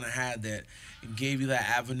arts you kind of had that gave you that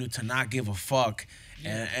avenue to not give a fuck.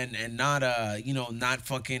 Yeah. And not you know, not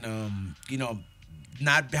fucking you know,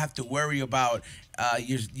 not have to worry about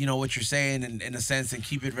you know what you're saying in a sense, and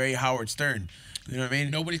keep it very Howard Stern. You know what I mean?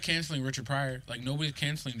 Nobody's canceling Richard Pryor. Like, nobody's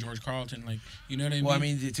canceling George Carlton. Like, you know what I mean? Well, I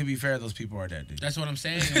mean, to be fair, those people are dead, dude. That's what I'm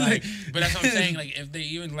saying. Like, but that's what I'm saying. Like, if they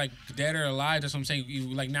even, like, dead or alive, that's what I'm saying. You,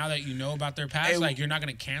 like, now that you know about their past, like, you're not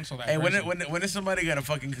going to cancel that person. When is somebody going to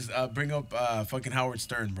fucking bring up fucking Howard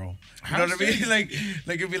Stern, bro? You know what I mean? Like,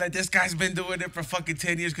 it'd be like, this guy's been doing it for fucking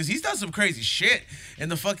 10 years, because he's done some crazy shit in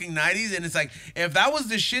the fucking 90s, and it's like, if that was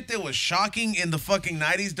the shit that was shocking in the fucking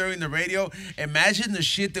 90s during the radio, imagine the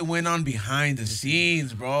shit that went on behind the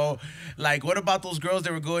scenes, bro. Like, what about those girls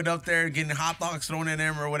that were going up there getting hot dogs thrown in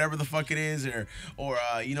them or whatever the fuck it is, or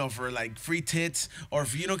you know, for like free tits, or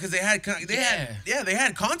you know, because they had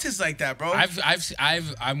contests like that, bro.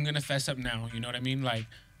 I'm gonna fess up now. You know what I mean? Like,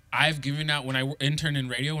 I've given out, when I interned in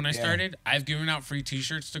radio when I started, I've given out free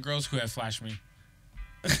T-shirts to girls who have flashed me.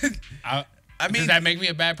 I mean, does that make me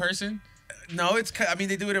a bad person? No, I mean,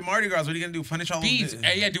 they do it at Mardi Gras. What are you gonna do? Punish all beads?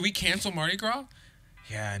 Yeah, do we cancel Mardi Gras?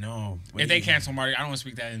 Yeah, I know. If they cancel Mardi, I don't want to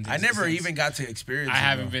speak that into. I never even got to experience. I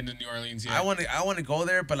haven't been to New Orleans yet. I want to go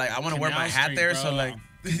there, but like I want to wear my hat there, bro. So like,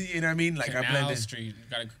 you know what I mean? Like, Canal I blend in. Street.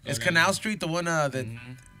 Is Canal Street the one that,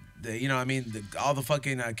 you know, what I mean, all the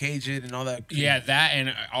fucking Cajun and all that. Yeah, that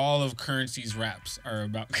and all of Currency's raps are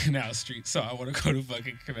about Canal Street. So I want to go to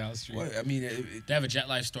fucking Canal Street. What? I mean, they have a Jet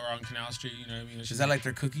Life store on Canal Street. You know what I mean? Is that like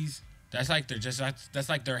their cookies? That's like that's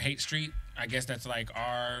like their hate street. I guess that's like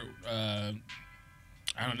our.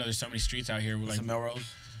 I don't know. There's so many streets out here. Like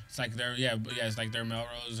Melrose. It's like their It's like their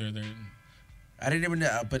Melrose or their. I didn't even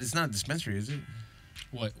know, but it's not a dispensary, is it?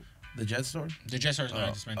 What? The Jet Store? The Jet Store is not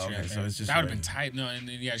a dispensary. Okay, so it's just that would have been tight. No, and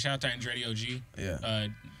then, shout out to Andretti OG. Yeah.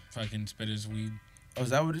 Fucking spit his weed. Oh, is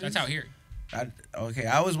that what it is? That's out here. I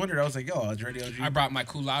always wondered. I was like, yo, Andretti OG. I brought my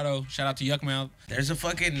Culado. Shout out to Yuckmouth. There's a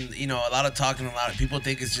fucking, a lot of talking. A lot of people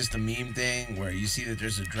think it's just a meme thing where you see that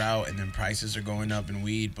there's a drought and then prices are going up in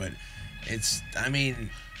weed, but it's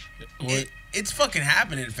fucking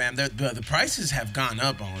happening, fam. The prices have gone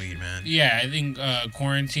up on weed, man. Yeah, I think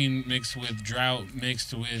quarantine mixed with drought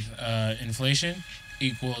mixed with inflation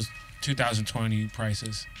equals 2020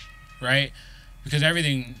 prices, right? Because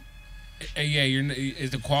everything,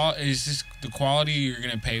 it's just the quality you're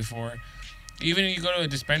gonna pay for. Even if you go to a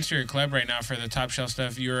dispensary or club right now for the top shelf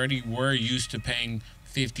stuff, you already were used to paying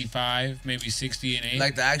 55, maybe 60 and 8.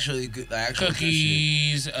 Like the actual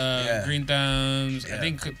cookies, Green Thumbs. Yeah. I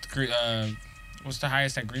think what's the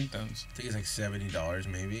highest at Green Thumbs? I think it's like $70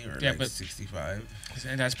 maybe, or but $65.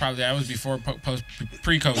 And that was before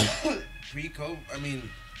pre-COVID. Pre-COVID, I mean.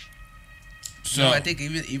 So I think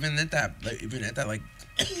even at that like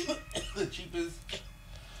the cheapest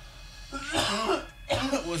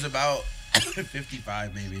was about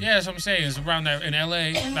 55 maybe. Yeah, that's what I'm saying. It's around that in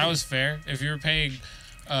LA. That was fair. If you were paying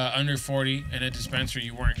under 40 in a dispensary,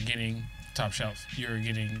 you weren't getting top shelf. You were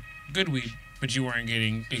getting good weed, but you weren't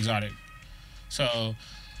getting exotic. So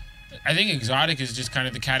I think exotic is just kind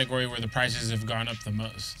of the category where the prices have gone up the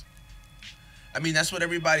most. I mean, that's what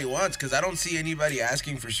everybody wants, because I don't see anybody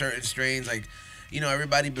asking for certain strains. Like,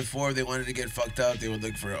 everybody before, they wanted to get fucked up, they would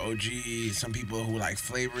look for an OG. Some people who like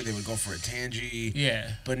flavor, they would go for a Tangy.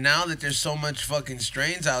 Yeah. But now that there's so much fucking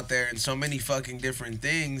strains out there and so many fucking different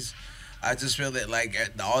things, I just feel that like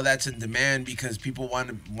all that's in demand because people want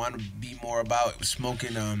to be more about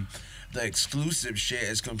smoking the exclusive shit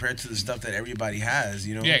as compared to the stuff that everybody has,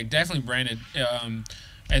 Yeah, definitely branded. And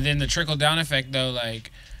then the trickle down effect though,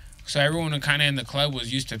 like. So everyone kind of in the club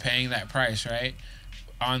was used to paying that price, right?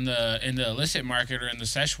 In the illicit market or in the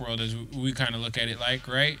sesh world, as we kind of look at it, like,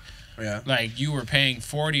 right? Yeah. Like you were paying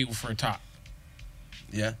 40 for a top.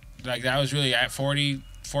 Yeah. Like that was really at 40,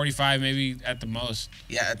 45 maybe at the most.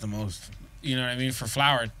 Yeah, at the most. You know what I mean? For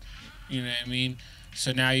flower. You know what I mean?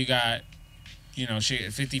 So now you got,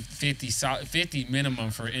 shit, 50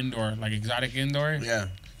 minimum for indoor, like exotic indoor. Yeah.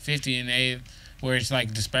 50 and 8. Where it's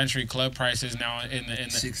like dispensary club prices now in the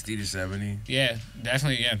 60 to 70. Yeah,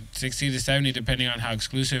 definitely. Yeah, 60 to 70, depending on how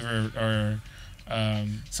exclusive or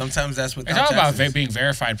sometimes that's what. It's all about being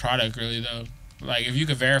verified product, really, though. Like if you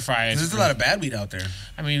could verify it. There's a lot of bad weed out there.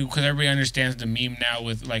 I mean, because everybody understands the meme now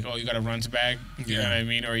with like, oh, you got a runs bag, you know what I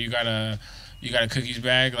mean, or you got a cookies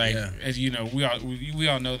bag. Like, as you know, we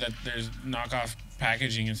all know that there's knockoff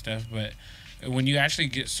packaging and stuff, but when you actually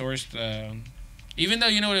get sourced. Even though,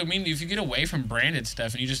 you know what I mean, if you get away from branded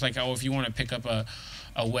stuff and you just like, oh, if you want to pick up a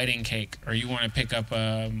wedding cake or you want to pick up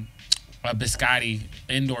a biscotti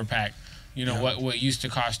indoor pack, what used to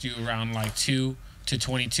cost you around like 2 to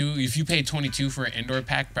 22. If you paid 22 for an indoor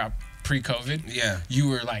pack about pre-COVID, you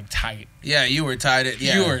were like tight. Yeah, you were tight.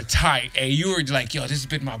 You were tight. Hey, you were like, yo, this has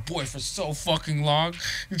been my boy for so fucking long.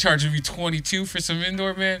 You charging me 22 for some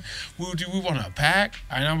indoor, man? We want a pack?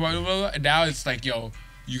 I know, blah, blah, blah. Now it's like, yo,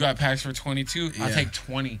 you got packs for 22? I'll take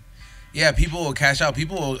 20. Yeah, people will cash out.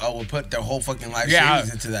 People will put their whole fucking life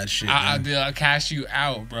savings into that shit. I'll cash you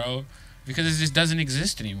out, bro. Because it just doesn't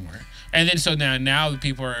exist anymore. And then so now the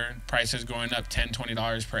people are prices going up $10,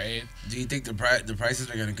 $20 per eighth. Do you think the prices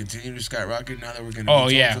are going to continue to skyrocket now that we're going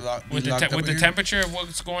to with the temperature of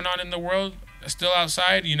what's going on in the world still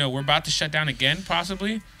outside, we're about to shut down again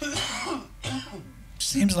possibly.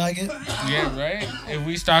 Seems like it. Yeah, right. If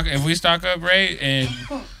we stock up, right, and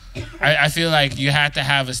I feel like you have to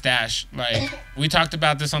have a stash. Like we talked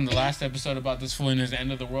about this on the last episode about this fool in his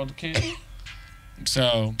end of the world kit.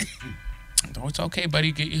 So, it's okay,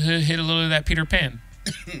 buddy. Hit a little of that Peter Pan.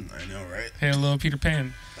 I know, right? Hit a little Peter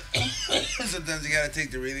Pan. Sometimes you gotta take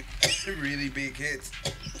the really, really big hits.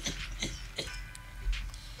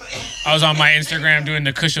 I was on my Instagram doing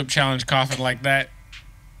the push-up challenge, coughing like that.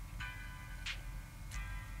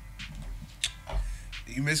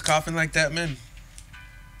 You miss coughing like that, man?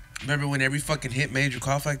 Remember when every fucking hit made you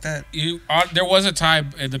cough like that? There was a time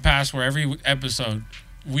in the past where every episode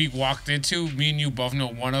we walked into, me and you both know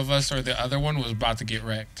one of us or the other one was about to get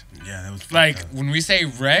wrecked. Yeah, that was like up. When we say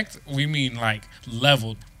wrecked, we mean like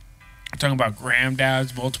leveled. We're talking about gram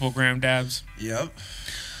dabs, multiple gram dabs. Yep.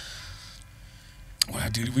 Wow,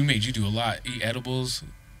 dude, we made you do a lot. Eat edibles.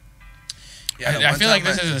 Yeah, I one feel like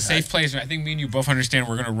time this is a safe place. I think me and you both understand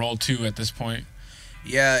we're gonna roll too at this point.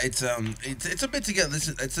 Yeah, it's a bit to get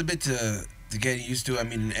it's a bit to get used to. I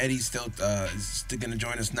mean, Eddie's still is still gonna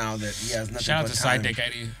join us now that he has nothing. Shout out but to time. Side Dick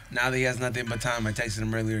Eddie. Now that he has nothing but time, I texted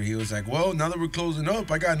him earlier. He was like, "Well, now that we're closing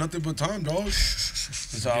up, I got nothing but time, dog."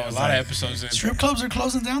 So I Yeah, a was lot like, of episodes in. Strip clubs are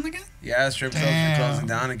closing down again? Yeah, strip clubs are Damn. closing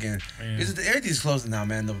down again. Man. Everything's closing down,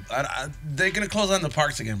 man. They're gonna close down the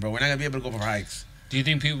parks again, bro. We're not gonna be able to go for hikes. Do you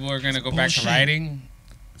think people are gonna go back to Bullshit. riding?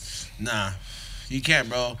 Nah, you can't,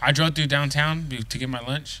 bro. I drove through downtown to get my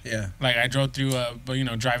lunch. Yeah, Like I drove through,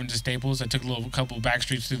 driving to Staples. I took a couple back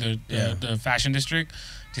streets through Yeah. the fashion district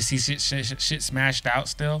to see shit smashed out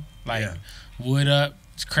still. Like Yeah. wood up.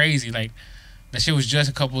 It's crazy. Like that shit was just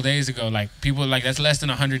a couple days ago. Like people like that's less than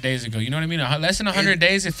 100 days ago. You know what I mean? Less than 100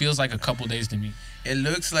 days. It feels like a couple days to me. it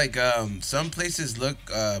looks like some places look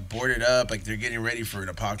boarded up, like they're getting ready for an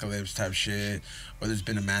apocalypse type shit, or there's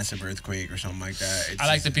been a massive earthquake or something like that. It's I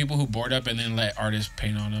like just- the people who board up and then let artists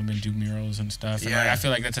paint on them and do murals and stuff. And like, Yeah. I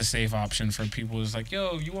feel like that's a safe option for people. It's like,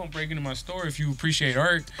 yo, you won't break into my store if you appreciate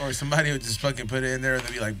art. or somebody would just fucking put it in there.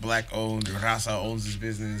 They'll be like, black owned, or Raza owns this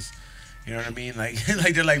business. You know what I mean? Like,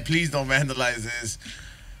 like they're like, please don't vandalize this.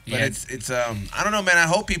 But Yeah. it's I don't know, man. I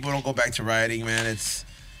hope people don't go back to rioting, man.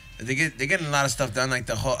 They're getting a lot of stuff done. Like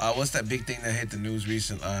the whole what's that big thing that hit the news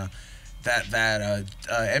recently? That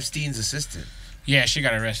Epstein's assistant. Yeah, she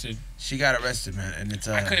got arrested. She got arrested, man, and it's.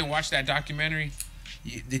 I couldn't watch that documentary.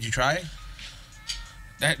 Did you try?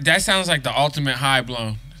 That sounds like the ultimate high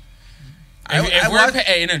blown. If I we're watched-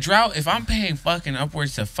 in a drought, if I'm paying fucking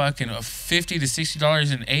upwards to fucking $50 to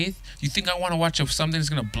 $60 an eighth, you think I want to watch something that's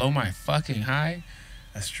gonna blow my fucking high?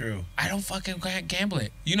 That's true. I don't fucking gamble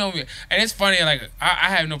it. You know, and it's funny. Like I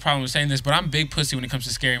have no problem with saying this, but I'm big pussy when it comes to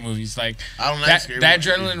scary movies. Like I don't like that scary that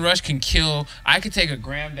movies. adrenaline rush can kill. I could take a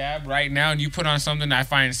gram dab right now, and you put on something that I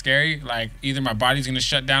find scary. Like either my body's gonna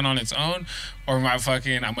shut down on its own, or I'm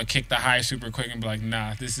gonna kick the high super quick and be like,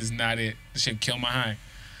 nah, this is not it. This should kill my high.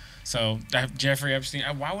 So that Jeffrey Epstein.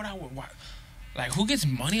 Why would I? Why, like who gets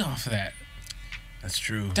money off of that? That's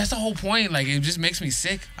true. That's the whole point. Like it just makes me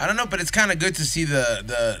sick. I don't know, but it's kind of good to see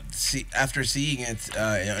after seeing it,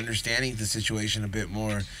 understanding the situation a bit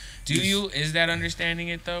more. Do you? Is that understanding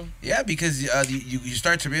it though? Yeah, because you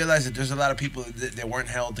start to realize that there's a lot of people that weren't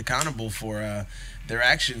held accountable for their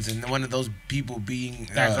actions, and one of those people being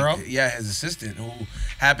That girl? yeah, his assistant, who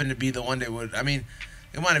happened to be the one that would. I mean,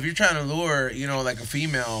 come on, if you're trying to lure, like a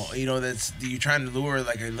female, you're trying to lure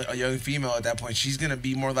like a young female at that point, she's gonna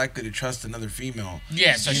be more likely to trust another female.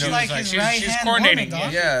 Yeah, so She's she like was like his she's right-hand coordinating. woman,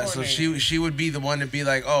 dog. Yeah, she's so coordinating. she would be the one to be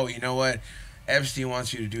like, oh, you know what, Epstein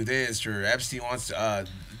wants you to do this, or Epstein wants to,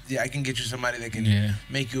 I can get you somebody that can Yeah.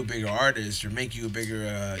 make you a bigger artist, or make you a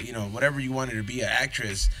bigger, whatever you wanted to be, an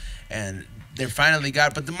actress, and they finally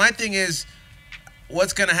got. But my thing is,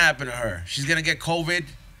 what's gonna happen to her? She's gonna get COVID.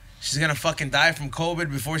 She's gonna fucking die from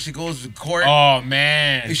COVID before she goes to court. Oh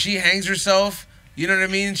man. If she hangs herself, you know what I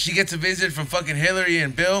mean? She gets a visit from fucking Hillary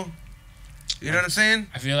and Bill. You know what I'm saying?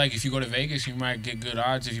 I feel like if you go to Vegas, you might get good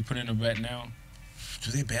odds if you put in a bet now.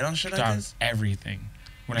 Do they bet on shit like Dog, this? everything.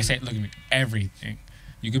 When I say, look at me, everything.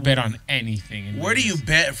 You could bet on anything. In Where do Vegas. you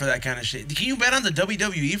bet for that kind of shit? Can you bet on the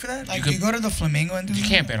WWE for that? Like could- you go to the Flamingo and do You that?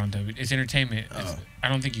 can't bet on W. It's entertainment. I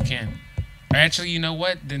don't think you can. Actually, you know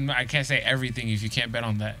what? Then I can't say everything if you can't bet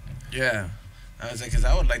on that. Yeah. I was like, because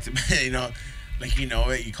I would like to bet,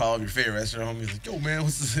 you call up your favorite wrestler homie, he's like, yo, man,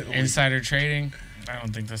 what's this? Insider trading, I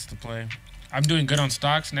don't think that's the play. I'm doing good on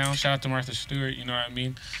stocks now. Shout out to Martha Stewart. You know what I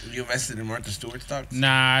mean? You invested in Martha Stewart stocks?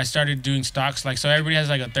 Nah, I started doing stocks. Like, so everybody has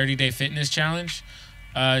like a 30-day fitness challenge.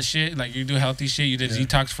 Shit, like you do healthy shit. You did Yeah.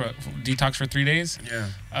 detox for 3 days. Yeah.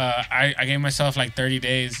 I gave myself like 30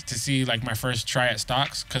 days to see like my first try at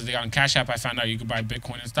stocks, because on Cash App I found out you could buy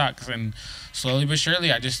Bitcoin and stocks, and slowly but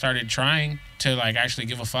surely I just started trying to like actually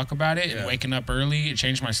give a fuck about it, Yeah. and waking up early. It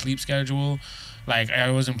changed my sleep schedule. Like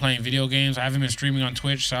I wasn't playing video games. I haven't been streaming on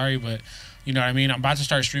Twitch. Sorry, but you know what I mean. I'm about to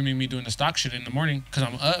start streaming me doing the stock shit in the morning because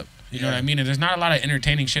I'm up. You know Yeah. what I mean. And there's not a lot of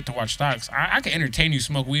entertaining shit to watch stocks. I can entertain you,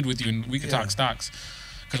 smoke weed with you, and we can Yeah. talk stocks.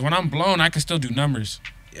 Because when I'm blown, I can still do numbers.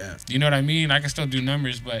 Yeah. You know what I mean? I can still do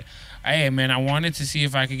numbers, but hey, man, I wanted to see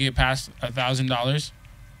if I could get past $1,000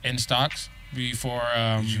 in stocks before.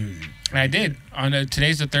 And I did.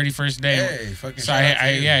 Today's the 31st day, Hey, fucking so shout out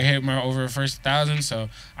to you. I hit my over first 1,000. So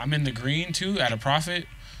I'm in the green too, at a profit.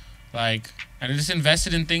 Like, I just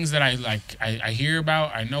invested in things that I like. I hear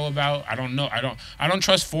about, I know about. I don't know. I don't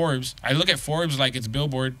trust Forbes. I look at Forbes like it's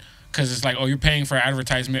Billboard. Because it's like, oh, you're paying for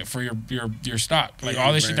advertisement for your stock. Like, Yeah,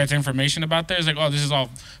 all this shit right. that's information about there is like, oh, this is all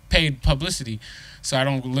paid publicity. So I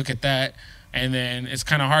don't look at that. And then it's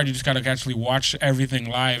kind of hard. You just got to actually watch everything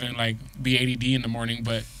live and like be ADD in the morning.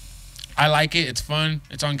 But I like it. It's fun.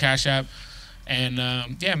 It's on Cash App. And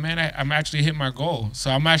yeah, man, I'm actually hitting my goal.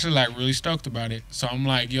 So I'm actually like really stoked about it. So I'm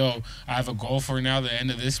like, yo, I have a goal for now the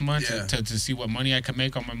end of this month to see what money I can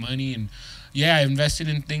make on my money. And yeah, I invested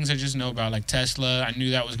in things I just know about, like Tesla. I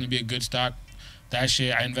knew that was going to be a good stock. That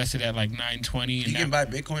shit, I invested at like 920. You can buy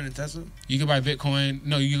Bitcoin in Tesla? You can buy Bitcoin.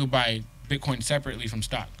 No, you can buy Bitcoin separately from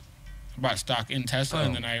stock. I bought stock in Tesla,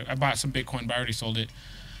 and then I bought some Bitcoin, but I already sold it.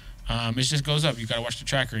 It just goes up. You gotta watch the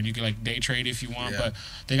tracker, and you can like day trade if you want. But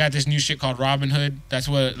they got this new shit called Robinhood. That's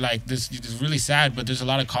what like this is really sad. But there's a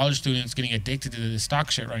lot of college students getting addicted to this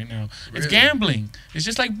stock shit right now. Really? It's gambling. It's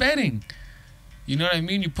just like betting. You know what I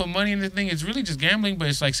mean? You put money in the thing. It's really just gambling, but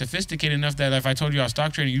it's like sophisticated enough that if I told you I was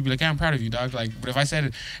stock trading, you'd be like, "Hey, I'm proud of you, dog." Like, but if I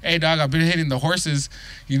said, "Hey, dog, I've been hitting the horses,"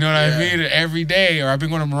 you know what I mean, every day, or I've been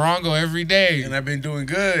going to Morongo every day, and I've been doing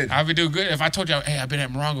good. I've been doing good. If I told you, "Hey, I've been at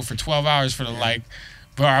Morongo for 12 hours for the like,"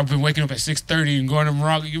 but I've been waking up at 6:30 and going to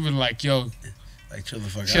Morongo, you'd be like, "Yo, like chill the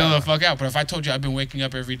fuck out." Chill the fuck out. But if I told you I've been waking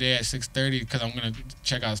up every day at 6:30 because I'm gonna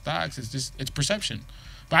check out stocks, it's perception.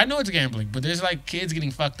 But I know it's gambling. But there's like kids getting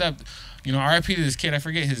fucked up. You know, RIP to this kid. I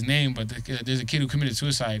forget his name, but there's a kid who committed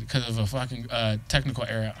suicide because of a fucking technical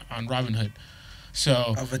error on Robinhood.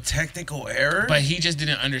 So of a technical error, but he just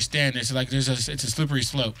didn't understand. It's like it's a slippery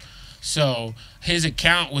slope. So his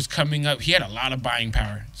account was coming up. He had a lot of buying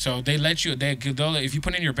power. So they let you. If you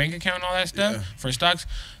put in your bank account and all that stuff for stocks,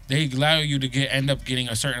 they allow you to end up getting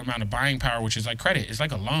a certain amount of buying power, which is like credit. It's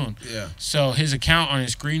like a loan. Yeah. So his account on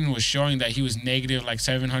his screen was showing that he was negative like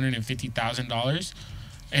 $750,000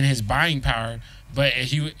 in his buying power, but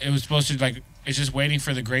it was supposed to like. It's just waiting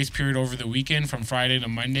for the grace period over the weekend from Friday to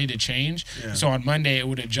Monday to change. Yeah. So on Monday it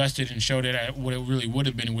would adjust it and showed it at what it really would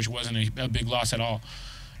have been, which wasn't a big loss at all.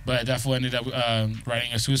 But that fool ended up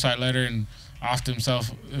writing a suicide letter and offed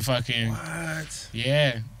himself. Fucking what?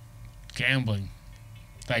 Yeah, gambling.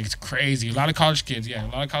 Like it's crazy. A lot of college kids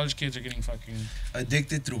are getting fucking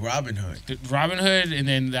addicted through Robinhood. Robinhood, and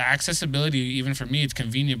then the accessibility. Even for me, it's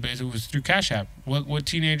convenient, but it was through Cash App. What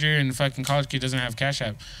teenager and fucking college kid doesn't have Cash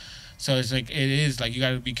App? So it's like it is like you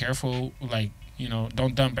got to be careful. Like, you know,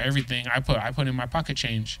 don't dump everything. I put in my pocket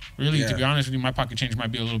change. Really, to be honest with you, my pocket change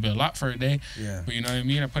might be a little bit a lot for a day. Yeah. But you know what I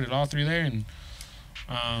mean? I put it all through there, and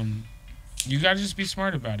you got to just be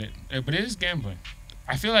smart about it. But it is gambling.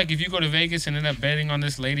 I feel like if you go to Vegas and end up betting on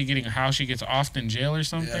this lady getting a house, she gets offed in jail or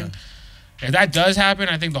something. Yeah. If that does happen,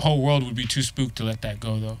 I think the whole world would be too spooked to let that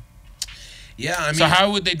go, though. Yeah, I mean. So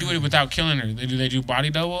how would they do it without killing her? Do they do body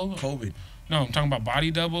double? COVID. No, I'm talking about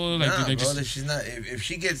body double. Like, do they brother, she's not. If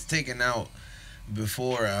she gets taken out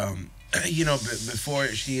before, before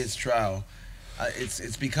she hits trial,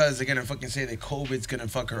 it's because they're gonna fucking say that COVID's gonna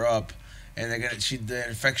fuck her up, and the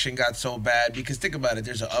infection got so bad. Because think about it,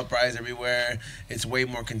 there's an uprise everywhere. It's way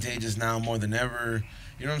more contagious now, more than ever.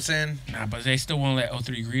 You know what I'm saying? Nah, but they still won't let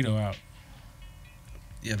 03 Greedo out.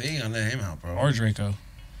 Yeah, they ain't gonna let him out, bro. Or Draco.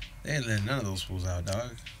 They ain't letting none of those fools out,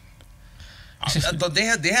 dog.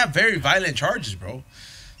 They have very violent charges, bro.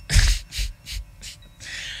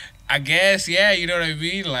 I guess, yeah, you know what I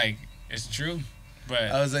mean? Like, it's true. But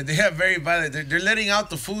I was like, they have very violent. They're letting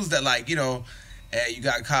out the fools that, like, you know, hey, you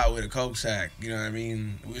got caught with a coke sack. You know what I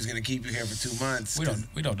mean? We was gonna keep you here for 2 months.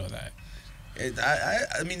 We don't know that.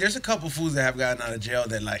 I mean, there's a couple fools that have gotten out of jail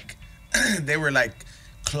that, like, they were like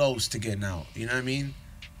close to getting out. You know what I mean?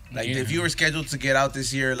 Like, if you were scheduled to get out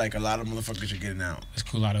this year, like, a lot of motherfuckers are getting out. It's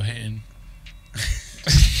Culado hitting.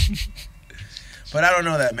 But I don't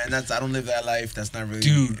know that, man. I don't live that life. That's not really.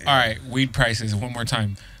 Dude, all right. Weed prices. One more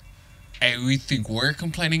time. Hey, we think we're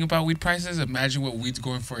complaining about weed prices. Imagine what weed's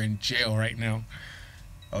going for in jail right now.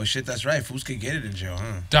 Oh shit, that's right. Fools could get it in jail,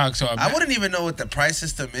 huh? Dog. So I wouldn't even know what the price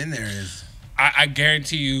system in there is. I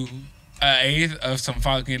guarantee you, an eighth of some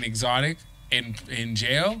fucking exotic in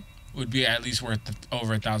jail would be at least worth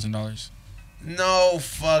over $1,000. No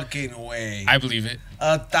fucking way. I believe it.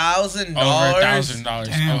 $1,000? Over $1,000.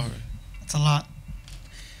 Damn. That's a lot.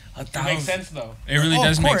 It makes sense, though. It really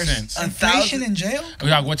does make sense. Inflation in jail?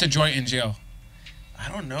 Dog, what's a joint in jail? I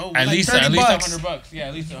don't know. At least $100. Yeah,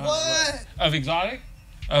 at least $100. What? Of exotic?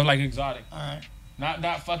 Of like exotic. All right.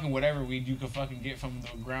 Not fucking whatever weed you could fucking get from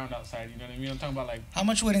the ground outside. You know what I mean? I'm talking about like. How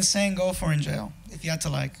much would insane go for in jail if you had to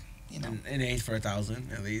like, you know? An eighth for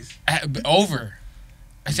 $1,000 at least. Over.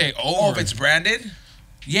 I say over. Oh, if it's branded?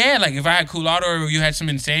 Yeah, like if I had Culado or you had some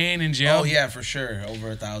insane in jail. Oh yeah, for sure,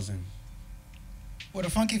 over $1,000. Would a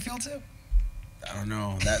funky feel tip? I don't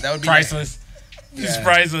know. That would be priceless. It's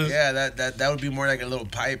priceless. Yeah, that would be more like a little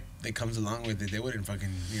pipe that comes along with it. They wouldn't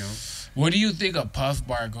fucking, you know. What do you think a puff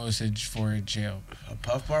bar goes for in jail? A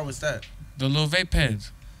puff bar? What's that? The little vape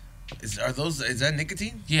pens. Is that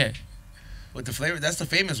nicotine? Yeah. With the flavor? That's the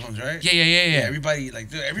famous ones, right? Yeah. Everybody, like,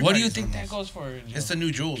 dude, everybody. What do you think that goes for? It's the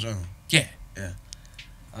new Jules, huh? Yeah. Yeah.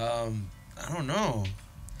 I don't know.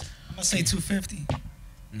 I'm gonna say 250.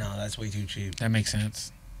 No, that's way too cheap. That makes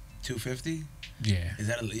sense. 250? Yeah. Is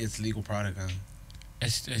that it's legal product, huh?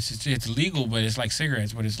 It's legal, but it's like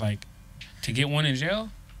cigarettes. But it's like to get one in jail.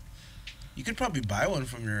 You could probably buy one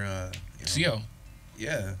from your CO.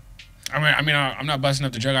 Yeah. I mean, I'm not busting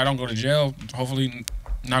up the drug. I don't go to jail. Hopefully,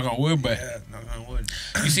 knock on wood. But yeah, knock on wood.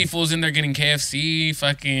 You see fools in there getting KFC,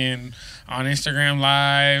 fucking on Instagram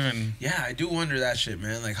Live, and yeah, I do wonder that shit,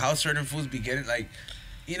 man. Like how certain fools be getting like,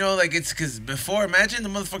 like it's because before. Imagine the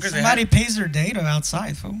motherfuckers. Somebody pays their data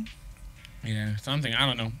outside, fool. Yeah, something. I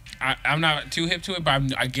don't know. I'm not too hip to it, but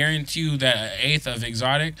I guarantee you that an eighth of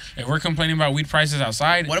exotic. If we're complaining about weed prices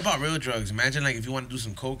outside, what about real drugs? Imagine like if you want to do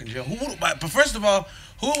some coke in jail. But first of all,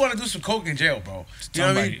 who would want to do some coke in jail, bro? You know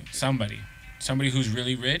what I mean? Somebody who's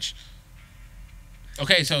really rich.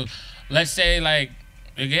 Okay, so let's say like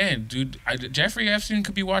again, dude, Jeffrey Epstein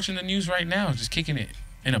could be watching the news right now, just kicking it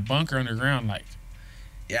in a bunker underground, like.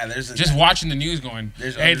 Yeah, just watching the news, going.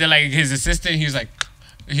 Hey, they're like his assistant. He was like,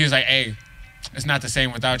 hey. It's not the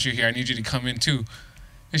same without you here. I need you to come in too.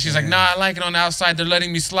 And she's like, nah, I like it on the outside. They're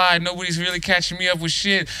letting me slide. Nobody's really catching me up with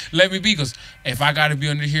shit. Let me be. Because if I got to be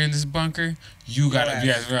under here in this bunker, you got to be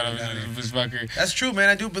in this bunker. That's true, man.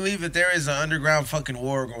 I do believe that there is an underground fucking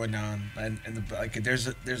war going down. And there's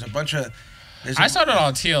a bunch of... I saw that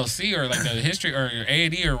on TLC or like the history or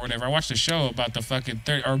A&E or whatever. I watched a show about the fucking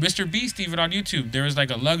or Mr. Beast even on YouTube. There was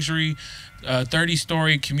like a luxury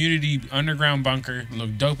 30-story community underground bunker.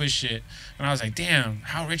 Looked dope as shit. And I was like, damn,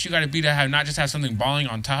 how rich you got to be to have not just have something balling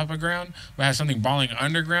on top of ground, but have something balling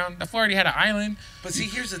underground. That fool already had an island. But see,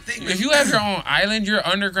 here's the thing. If you have your own island, your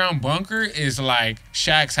underground bunker is like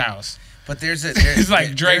Shaq's house. But it's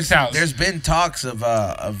like Drake's house. There's been talks of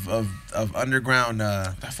underground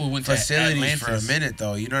facilities for a minute,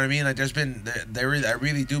 though. You know what I mean? Like there's been I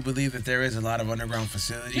really do believe that there is a lot of underground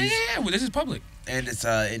facilities. Yeah. Well, this is public, and it's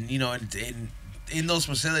in those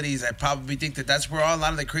facilities, I probably think that's where a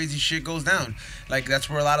lot of the crazy shit goes down. Like that's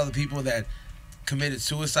where a lot of the people that committed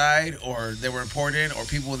suicide or they were important or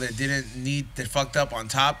people that that fucked up on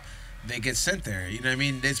top. They get sent there. You know what I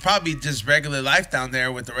mean? It's probably just regular life down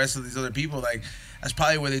there with the rest of these other people. Like, that's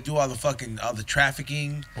probably where they do all the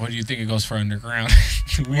trafficking. What do you think it goes for underground?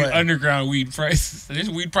 Underground weed prices. There's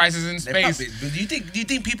weed prices in space. But do you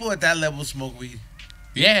think people at that level smoke weed?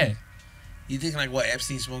 Yeah. You think like what,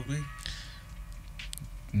 Epstein smoked weed?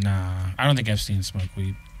 Nah, I don't think Epstein smoked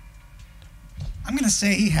weed. I'm gonna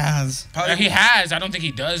say he has. He has. I don't think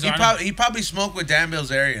he does. He probably smoked with Dan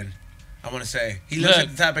Bilzerian. I want to say he looks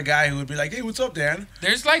like the type of guy who would be like, "Hey, what's up, Dan?"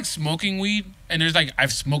 There's like smoking weed, and there's like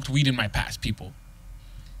I've smoked weed in my past. People,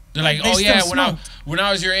 they're like, "Oh yeah, when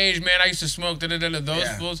I was your age, man, I used to smoke." Those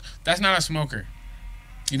fools. That's not a smoker.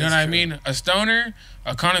 You know what I mean? A stoner,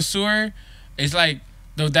 a connoisseur, is like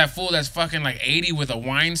that fool that's fucking like 80 with a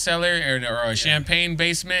wine cellar or a champagne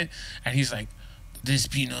basement, and he's like, "This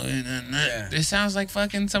Pinot." It sounds like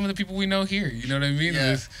fucking some of the people we know here. You know what I mean?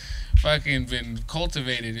 Yeah. Fucking been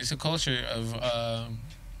cultivated. It's a culture of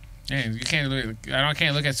man, you can't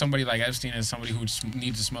look at somebody like Epstein as somebody who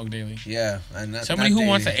needs to smoke daily. Yeah, somebody who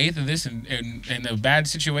wants an eighth of this in a bad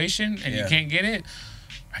situation and you can't get it.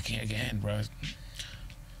 I can't again, bro.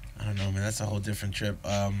 I don't know, man. That's a whole different trip.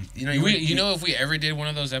 You know, if we ever did one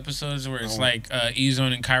of those episodes where it's like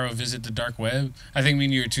E-Zone and Kiero visit the dark web, I think me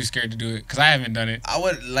and you are too scared to do it because I haven't done it. I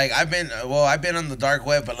would like. I've been on the dark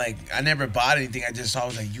web, but like I never bought anything. I just saw. I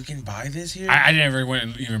was like, you can buy this here. I never went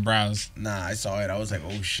and even browsed. Nah, I saw it. I was like,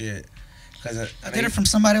 oh shit. Because I did it from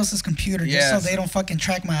somebody else's computer just so they don't fucking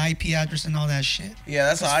track my IP address and all that shit. Yeah,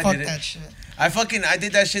 that's how I did it. Fuck that shit. I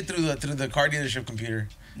did that shit through the car dealership computer.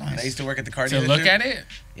 Nice. And I used to work at the car dealership. To look at it?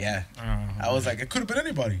 Yeah. I was like, it could have been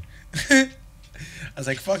anybody. I was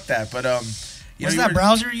like, fuck that. But what's that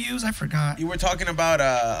browser you use? I forgot. You were talking about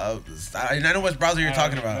I know what browser you're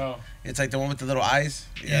talking about. Know. It's like the one with the little eyes.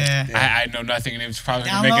 Yeah. I know nothing, and it's probably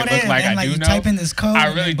gonna make it look like I do know. Type in this code.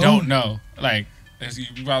 I really don't know. Like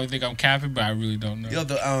you probably think I'm capping, but I really don't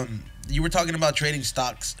know. You were talking about trading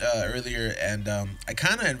stocks earlier, and I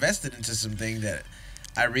kind of invested into something that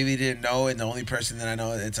I really didn't know, and the only person that I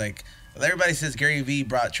know, it's like, everybody says Gary Vee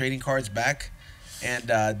brought trading cards back, and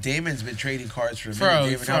Damon's been trading cards for a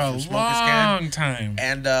long time.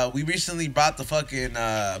 And we recently bought the fucking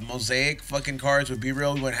Mosaic fucking cards with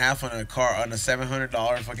B-Real. We went half on a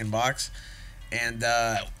 $700 fucking box. And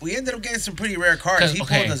we ended up getting some pretty rare cards. He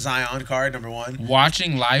pulled the Zion card, number one.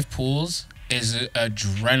 Watching live pools is an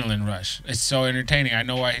adrenaline rush. It's so entertaining. I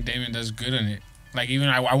know why Damien does good in it. Like, even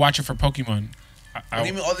I watch it for Pokemon. What do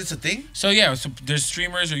you mean? Oh, this a thing? So yeah, so there's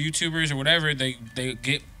streamers or YouTubers or whatever. They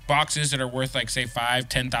get boxes that are worth like say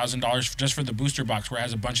 $5,000-$10,000 just for the booster box, where it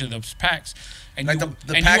has a bunch of those packs. And like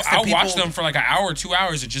I'll watch them for like an hour, 2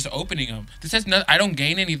 hours of just opening them. This has I don't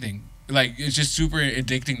gain anything. Like, it's just super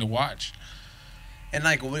addicting to watch. And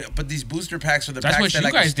like, but these booster packs are the that's packs what that, you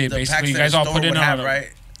like, guys did basically. You guys all put in on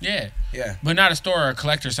right. Yeah. But not a store or a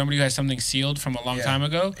collector. Somebody who has something sealed from a long time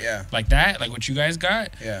ago. Yeah. Like that, like what you guys got.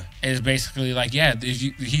 Yeah. Is basically like,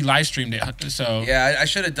 he live streamed it. So yeah, I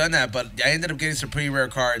should have done that, but I ended up getting some pretty rare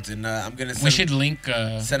cards, and I'm gonna. Send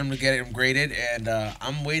them to get them graded, and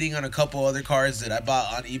I'm waiting on a couple other cards that I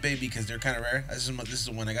bought on eBay because they're kind of rare. This is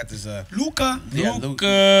the one I got. This Luca. Yeah,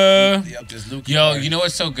 Luca. Yep, this Luca. Yo, you know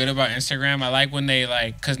what's so good about Instagram? I like when they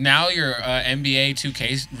because now your NBA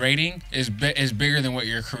 2K rating is bigger than what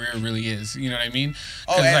your career really is. You know what I mean?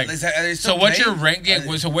 Oh, like, so what you're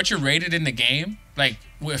so what you're rated in the game, like,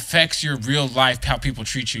 affects your real life, how people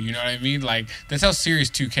treat you. You know what I mean? Like, that's how serious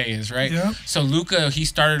 2K is, right? Yeah. So Luca, he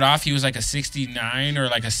started off, he was like a 69 or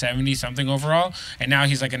like a 70 something overall, and now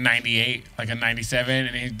he's like a 98, like a 97,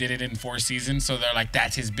 and he did it in 4 seasons. So they're like,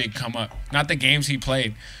 that's his big come up. Not the games he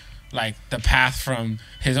played, like the path from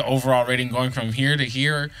his overall rating going from here to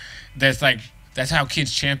here. That's how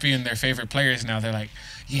kids champion their favorite players now. They're like,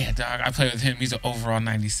 yeah, dog, I play with him. He's an overall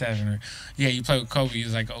 97. Or, yeah, you play with Kobe.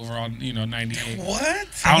 He's like overall, 98. What?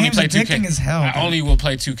 I only play 2K. As hell, I only will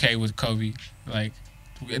play 2K with Kobe. Like,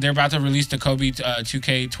 they're about to release the Kobe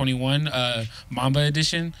 2K21 Mamba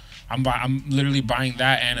edition. I'm literally buying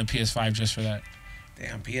that and a PS5 just for that.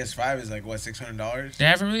 Damn, PS5 is like what, $600? They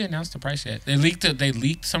haven't really announced the price yet. They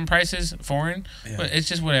leaked some prices foreign, but it's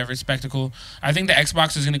just whatever. It's spectacle. I think the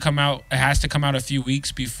Xbox is going to come out. It has to come out a few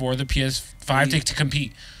weeks before the PS5 to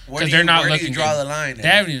compete, because they're not looking. Where do you draw the line? They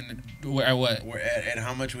haven't even, at what? And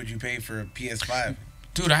how much would you pay for a PS5?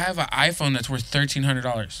 Dude, I have an iPhone that's worth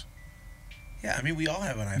 $1,300. Yeah, I mean, we all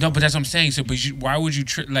have an iPhone. No, but that's what I'm saying. So, why would you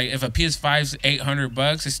if a PS5's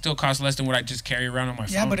 $800, it still costs less than what I just carry around on my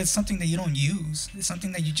phone. Yeah, but it's something that you don't use. It's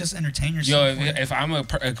something that you just entertain yourself. Yo, if I'm a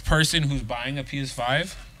person who's buying a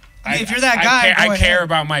PS5, if you're that guy, I care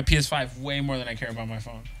about my PS5 way more than I care about my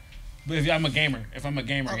phone. But if I'm a gamer,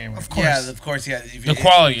 of course, yeah. The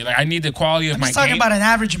quality, like, I need the quality of my game. I'm just talking about an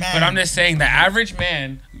average man. But I'm just saying the average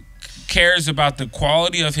man cares about the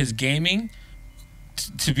quality of his gaming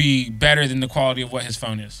to be better than the quality of what his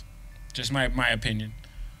phone is. Just my opinion.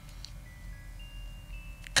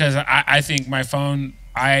 Because I think my phone,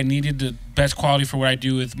 I needed the best quality for what I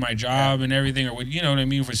do with my job and everything, or what, you know what I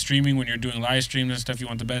mean, for streaming. When you're doing live streams and stuff, you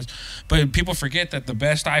want the best. But people forget that the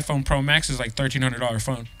best iPhone Pro Max is like $1,300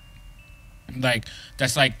 phone. Like,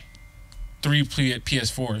 that's like 3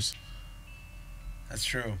 PS4s. That's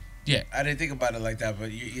true. Yeah, I didn't think about it like that,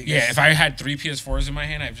 but you if I had 3 PS4s in my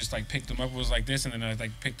hand, I just like picked them up. It was like this, and then I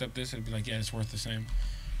like picked up this. It'd be like, yeah, it's worth the same.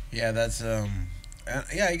 Yeah, that's yeah.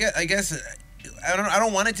 I guess I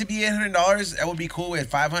don't want it to be $800. That would be cool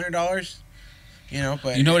with $500. You know,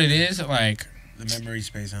 but you know what it is, like the memory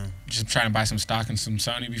space, huh? Just trying to buy some stock in some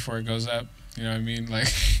Sony before it goes up. You know what I mean?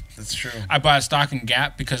 Like, that's true. I bought stock in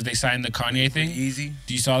Gap because they signed the Kanye thing. Easy.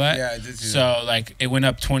 Do you saw that? Yeah, I did see that. So like, it went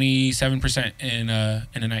up 27% in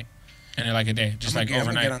a night, in like a day, just overnight. I'm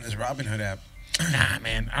gonna get on this Robinhood app. Nah,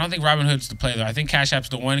 man, I don't think Robinhood's the play though. I think Cash App's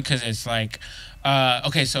the one, because it's like,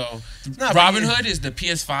 okay, so Robinhood is the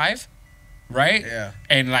PS5, right? Yeah.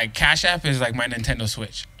 And like Cash App is like my Nintendo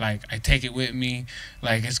Switch. Like, I take it with me.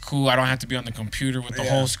 Like, it's cool. I don't have to be on the computer with the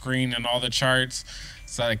whole screen and all the charts.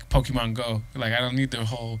 It's like Pokemon Go. Like, I don't need the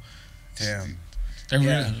whole. Damn.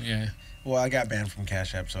 Really. Well, I got banned from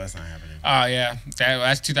Cash App, so that's not happening. Oh yeah,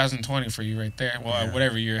 that's 2020 for you right there. Well,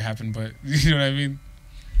 whatever year it happened, but you know what I mean.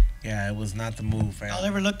 Yeah, it was not the move, fam. Y'all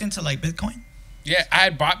ever looked into like Bitcoin? Yeah, I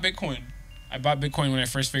had bought Bitcoin. I bought Bitcoin when I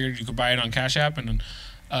first figured you could buy it on Cash App, and then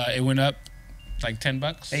it went up like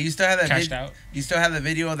 $10. Hey, you still have that? Cashed out. You still have the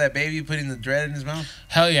video of that baby putting the dread in his mouth?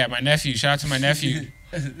 Hell yeah, my nephew. Shout out to my nephew,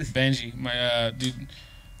 Benji. My dude,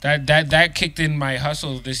 that kicked in my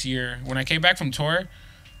hustle this year. When I came back from tour,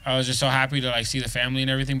 I was just so happy to like see the family and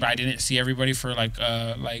everything, but I didn't see everybody for like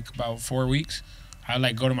about 4 weeks. I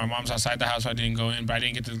like go to my mom's outside the house, so I didn't go in, but I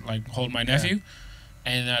didn't get to like hold my nephew.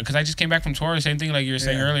 And because I just came back from tour, same thing like you were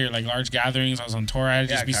saying earlier, like large gatherings. I was on tour. I had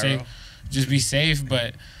to just be safe,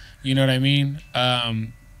 But you know what I mean? I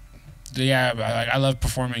love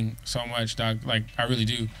performing so much, dog. Like, I really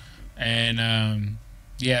do. And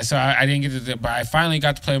so I didn't get to, but I finally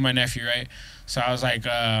got to play with my nephew, right? So I was like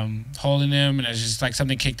holding him, and it's just like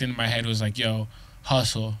something kicked into my head. It was like, yo,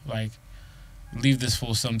 hustle. Like, leave this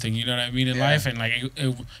fool something, you know what I mean, in life. And like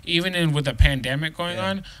even with the pandemic going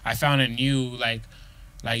on, I found a new like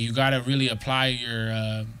you gotta really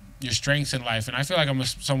apply your strengths in life. And I feel like I'm a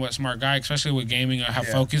somewhat smart guy, especially with gaming or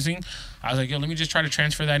focusing. I was like, yo, let me just try to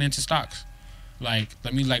transfer that into stocks. Like,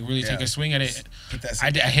 let me like really take a swing at it.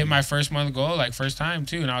 I hit my first month goal, like first time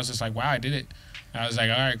too, and I was just like, wow, I did it. I was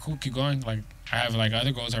like, all right, cool, keep going. Like, I have like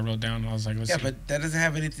other goals I wrote down. And I was like, let's see. But that doesn't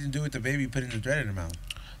have anything to do with the baby putting the thread in her mouth.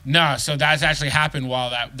 No, so that's actually happened while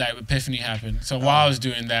that epiphany happened. So while I was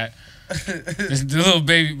doing that, the little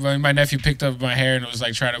baby, my nephew picked up my hair and was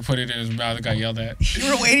like trying to put it in his mouth and got yelled at.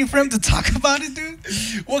 You were waiting for him to talk about it, dude?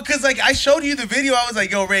 Well, because like I showed you the video, I was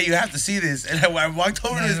like, yo, Ray, you have to see this. And I walked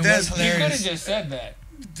over to his desk. You could have just said that.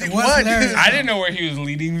 What? I didn't know where he was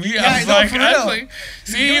leading me. Yeah, I was like,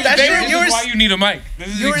 see, this is why you need a mic. This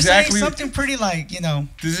is you were exactly saying something pretty like, you know.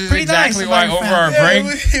 This is pretty exactly nice why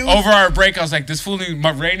over our break, I was like, this fool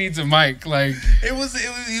Ray needs a mic. Like he was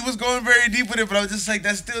going very deep with it, but I was just like,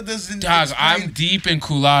 that still doesn't. Dog, I'm deep in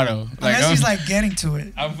Culado. Like, unless he's like getting to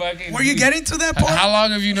it. I'm fucking. Were you getting to that point? How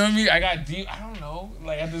long have you known me? I got deep. I don't know.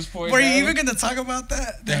 Like at this point. Were you even gonna talk about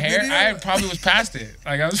that? The hair? Video? I probably was past it.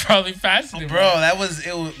 Like I was probably past it, bro. That was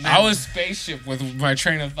it. Man. I was spaceship with my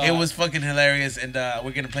train of thought. It was fucking hilarious, and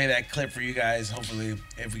we're gonna play that clip for you guys. Hopefully,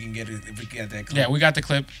 if we can get it, if we get that clip. Yeah, we got the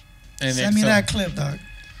clip. And send me that clip, dog.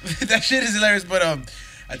 That shit is hilarious. But I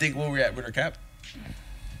think where we're at with our cap.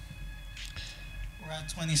 We're at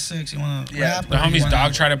 26. You wanna rap? The homie's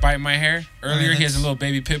dog tried to bite my hair earlier. He has a little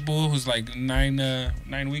baby pit bull who's like 9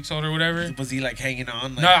 weeks old or whatever. Was he like hanging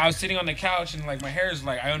on? Like... No, I was sitting on the couch and like my hair is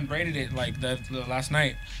like I unbraided it like the last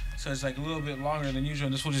night. So it's like a little bit longer than usual.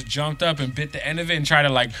 And this fool just jumped up and bit the end of it and tried to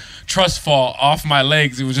like trust fall off my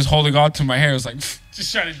legs. It was just holding on to my hair. It was like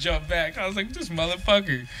just trying to jump back. I was like, this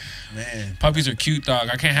motherfucker. Man, puppies are cute, dog.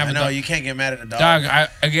 I can't have a dog. No, you can't get mad at a dog. Dog,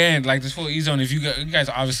 again, like this fool Ezone. If you guys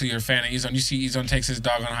obviously are a fan of Ezone, you see Ezone takes his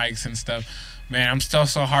dog on hikes and stuff. Man, I'm still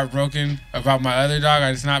so heartbroken about my other dog.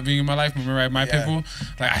 It's not being in my life. Remember, I had my pit bull.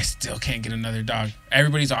 Like, I still can't get another dog.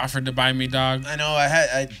 Everybody's offered to buy me dog. I know.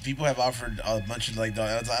 People have offered a bunch of like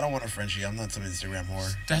dogs. I don't want a Frenchie. I'm not some Instagram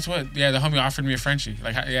whore. That's what. Yeah, the homie offered me a Frenchie.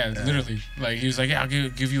 Like, literally. Like, he was like, yeah, I'll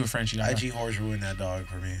give you a Frenchie. Dog. IG whores ruined that dog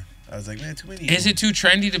for me. I was like, man, too many. Is it too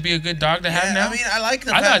trendy to be a good dog to have now? I mean, I like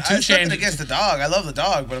the. I thought 2 Chainz against the dog. I love the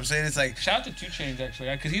dog, but I'm saying it's like. Shout out to 2 Chainz actually,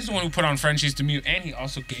 because he's the one who put on Frenchies to me, and he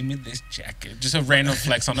also gave me this jacket. Just a random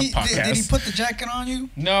flex on the podcast. Did he put the jacket on you?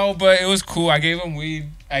 No, but it was cool. I gave him weed.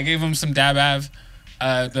 I gave him some Dab Av.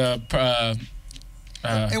 Hey,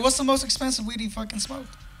 what's the most expensive weed he fucking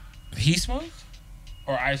smoked? He smoked,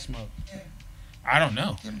 or I smoked? Yeah. I don't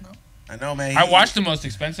know. I know, man. I watched the most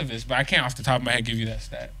expensivest, but I can't off the top of my head give you that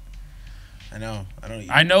stat. I know.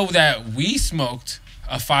 I know that we smoked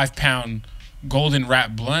a 5-pound golden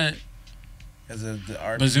wrap blunt. As a the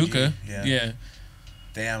RPG, bazooka. Yeah.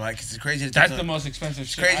 Damn, like it's crazy. That's the most expensive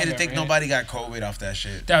shit. It's crazy to think nobody got COVID off that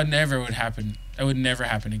shit. That would happen. That would never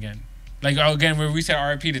happen again. Like again, where we said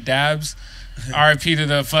RIP to Dabs, RIP to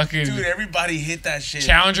the fucking. Dude, everybody hit that shit.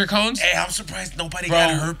 Challenger cones. Hey, I'm surprised nobody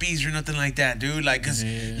got herpes or nothing like that, dude. Like, cause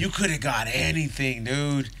you could have got anything,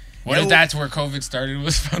 dude. What if that's where COVID started?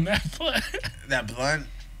 Was from that blunt? That blunt.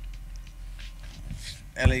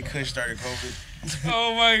 LA Kush started COVID.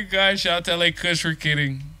 Oh my gosh! Shout out to LA Kush for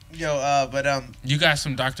kidding. Yo, but you got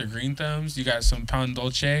some Dr. Green Thumbs. You got some Pound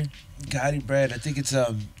Dolce. Gotti bread. I think it's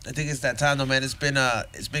that time though, man. It's been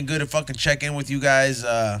good to fucking check in with you guys.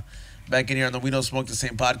 Back in here on the We Don't Smoke the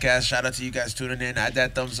Same podcast. Shout out to you guys tuning in. Add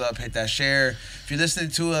that thumbs up, hit that share. If you're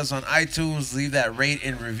listening to us on iTunes, leave that rate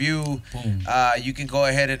and review. Boom. You can go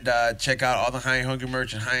ahead and check out all the High and Hungry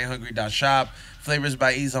merch at highandhungry.shop.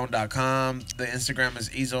 Flavorsbyezone.com. The Instagram is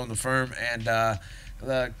Ezone the Firm. And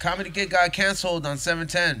the comedy gig got canceled on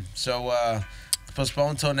 7/10. So postponed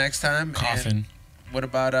until next time. Coffin. And what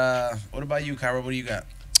about you, Kiero? What do you got?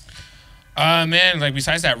 Man, like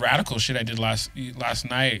besides that radical shit I did last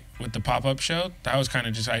night with the pop-up show, that was kind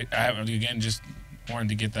of just I just wanted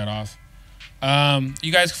to get that off.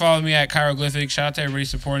 You guys can follow me at Kieroglyphics. Shout out to everybody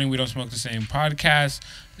supporting We Don't Smoke the Same podcast.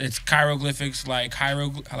 It's Kieroglyphics like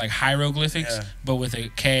hieroglyphics, but with a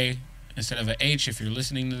K instead of a H. If you're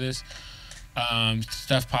listening to this,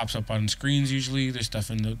 stuff pops up on screens usually. There's stuff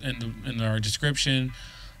in our description.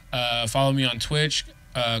 Follow me on Twitch,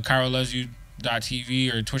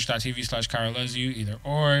 KieroLovesYou.tv or twitch.tv/KieroLovesYou, either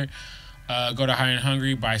or. Go to High and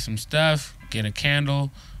Hungry, buy some stuff, get a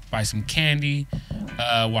candle, buy some candy,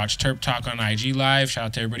 watch Terp Talk on IG Live. Shout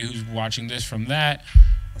out to everybody who's watching this from that.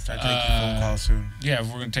 I'll start taking phone calls soon. Yeah,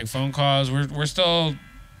 we're going to take phone calls. We're still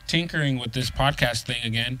tinkering with this podcast thing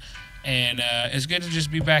again. And it's good to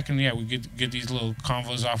just be back, and yeah, we get these little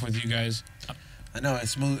convos off with you guys. I know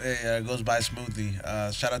it's smooth. It goes by smoothly.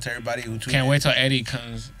 Shout out to everybody who tuned Can't in. wait till Eddie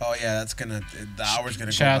comes. Oh yeah, the hour's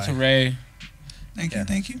gonna shout go out to Ray.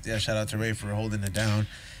 Thank you. Yeah, shout out to Ray for holding it down.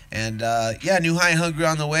 And New High and Hungry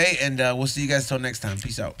on the way. And we'll see you guys till next time.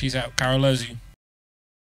 Peace out. Peace out. Kiero loves you.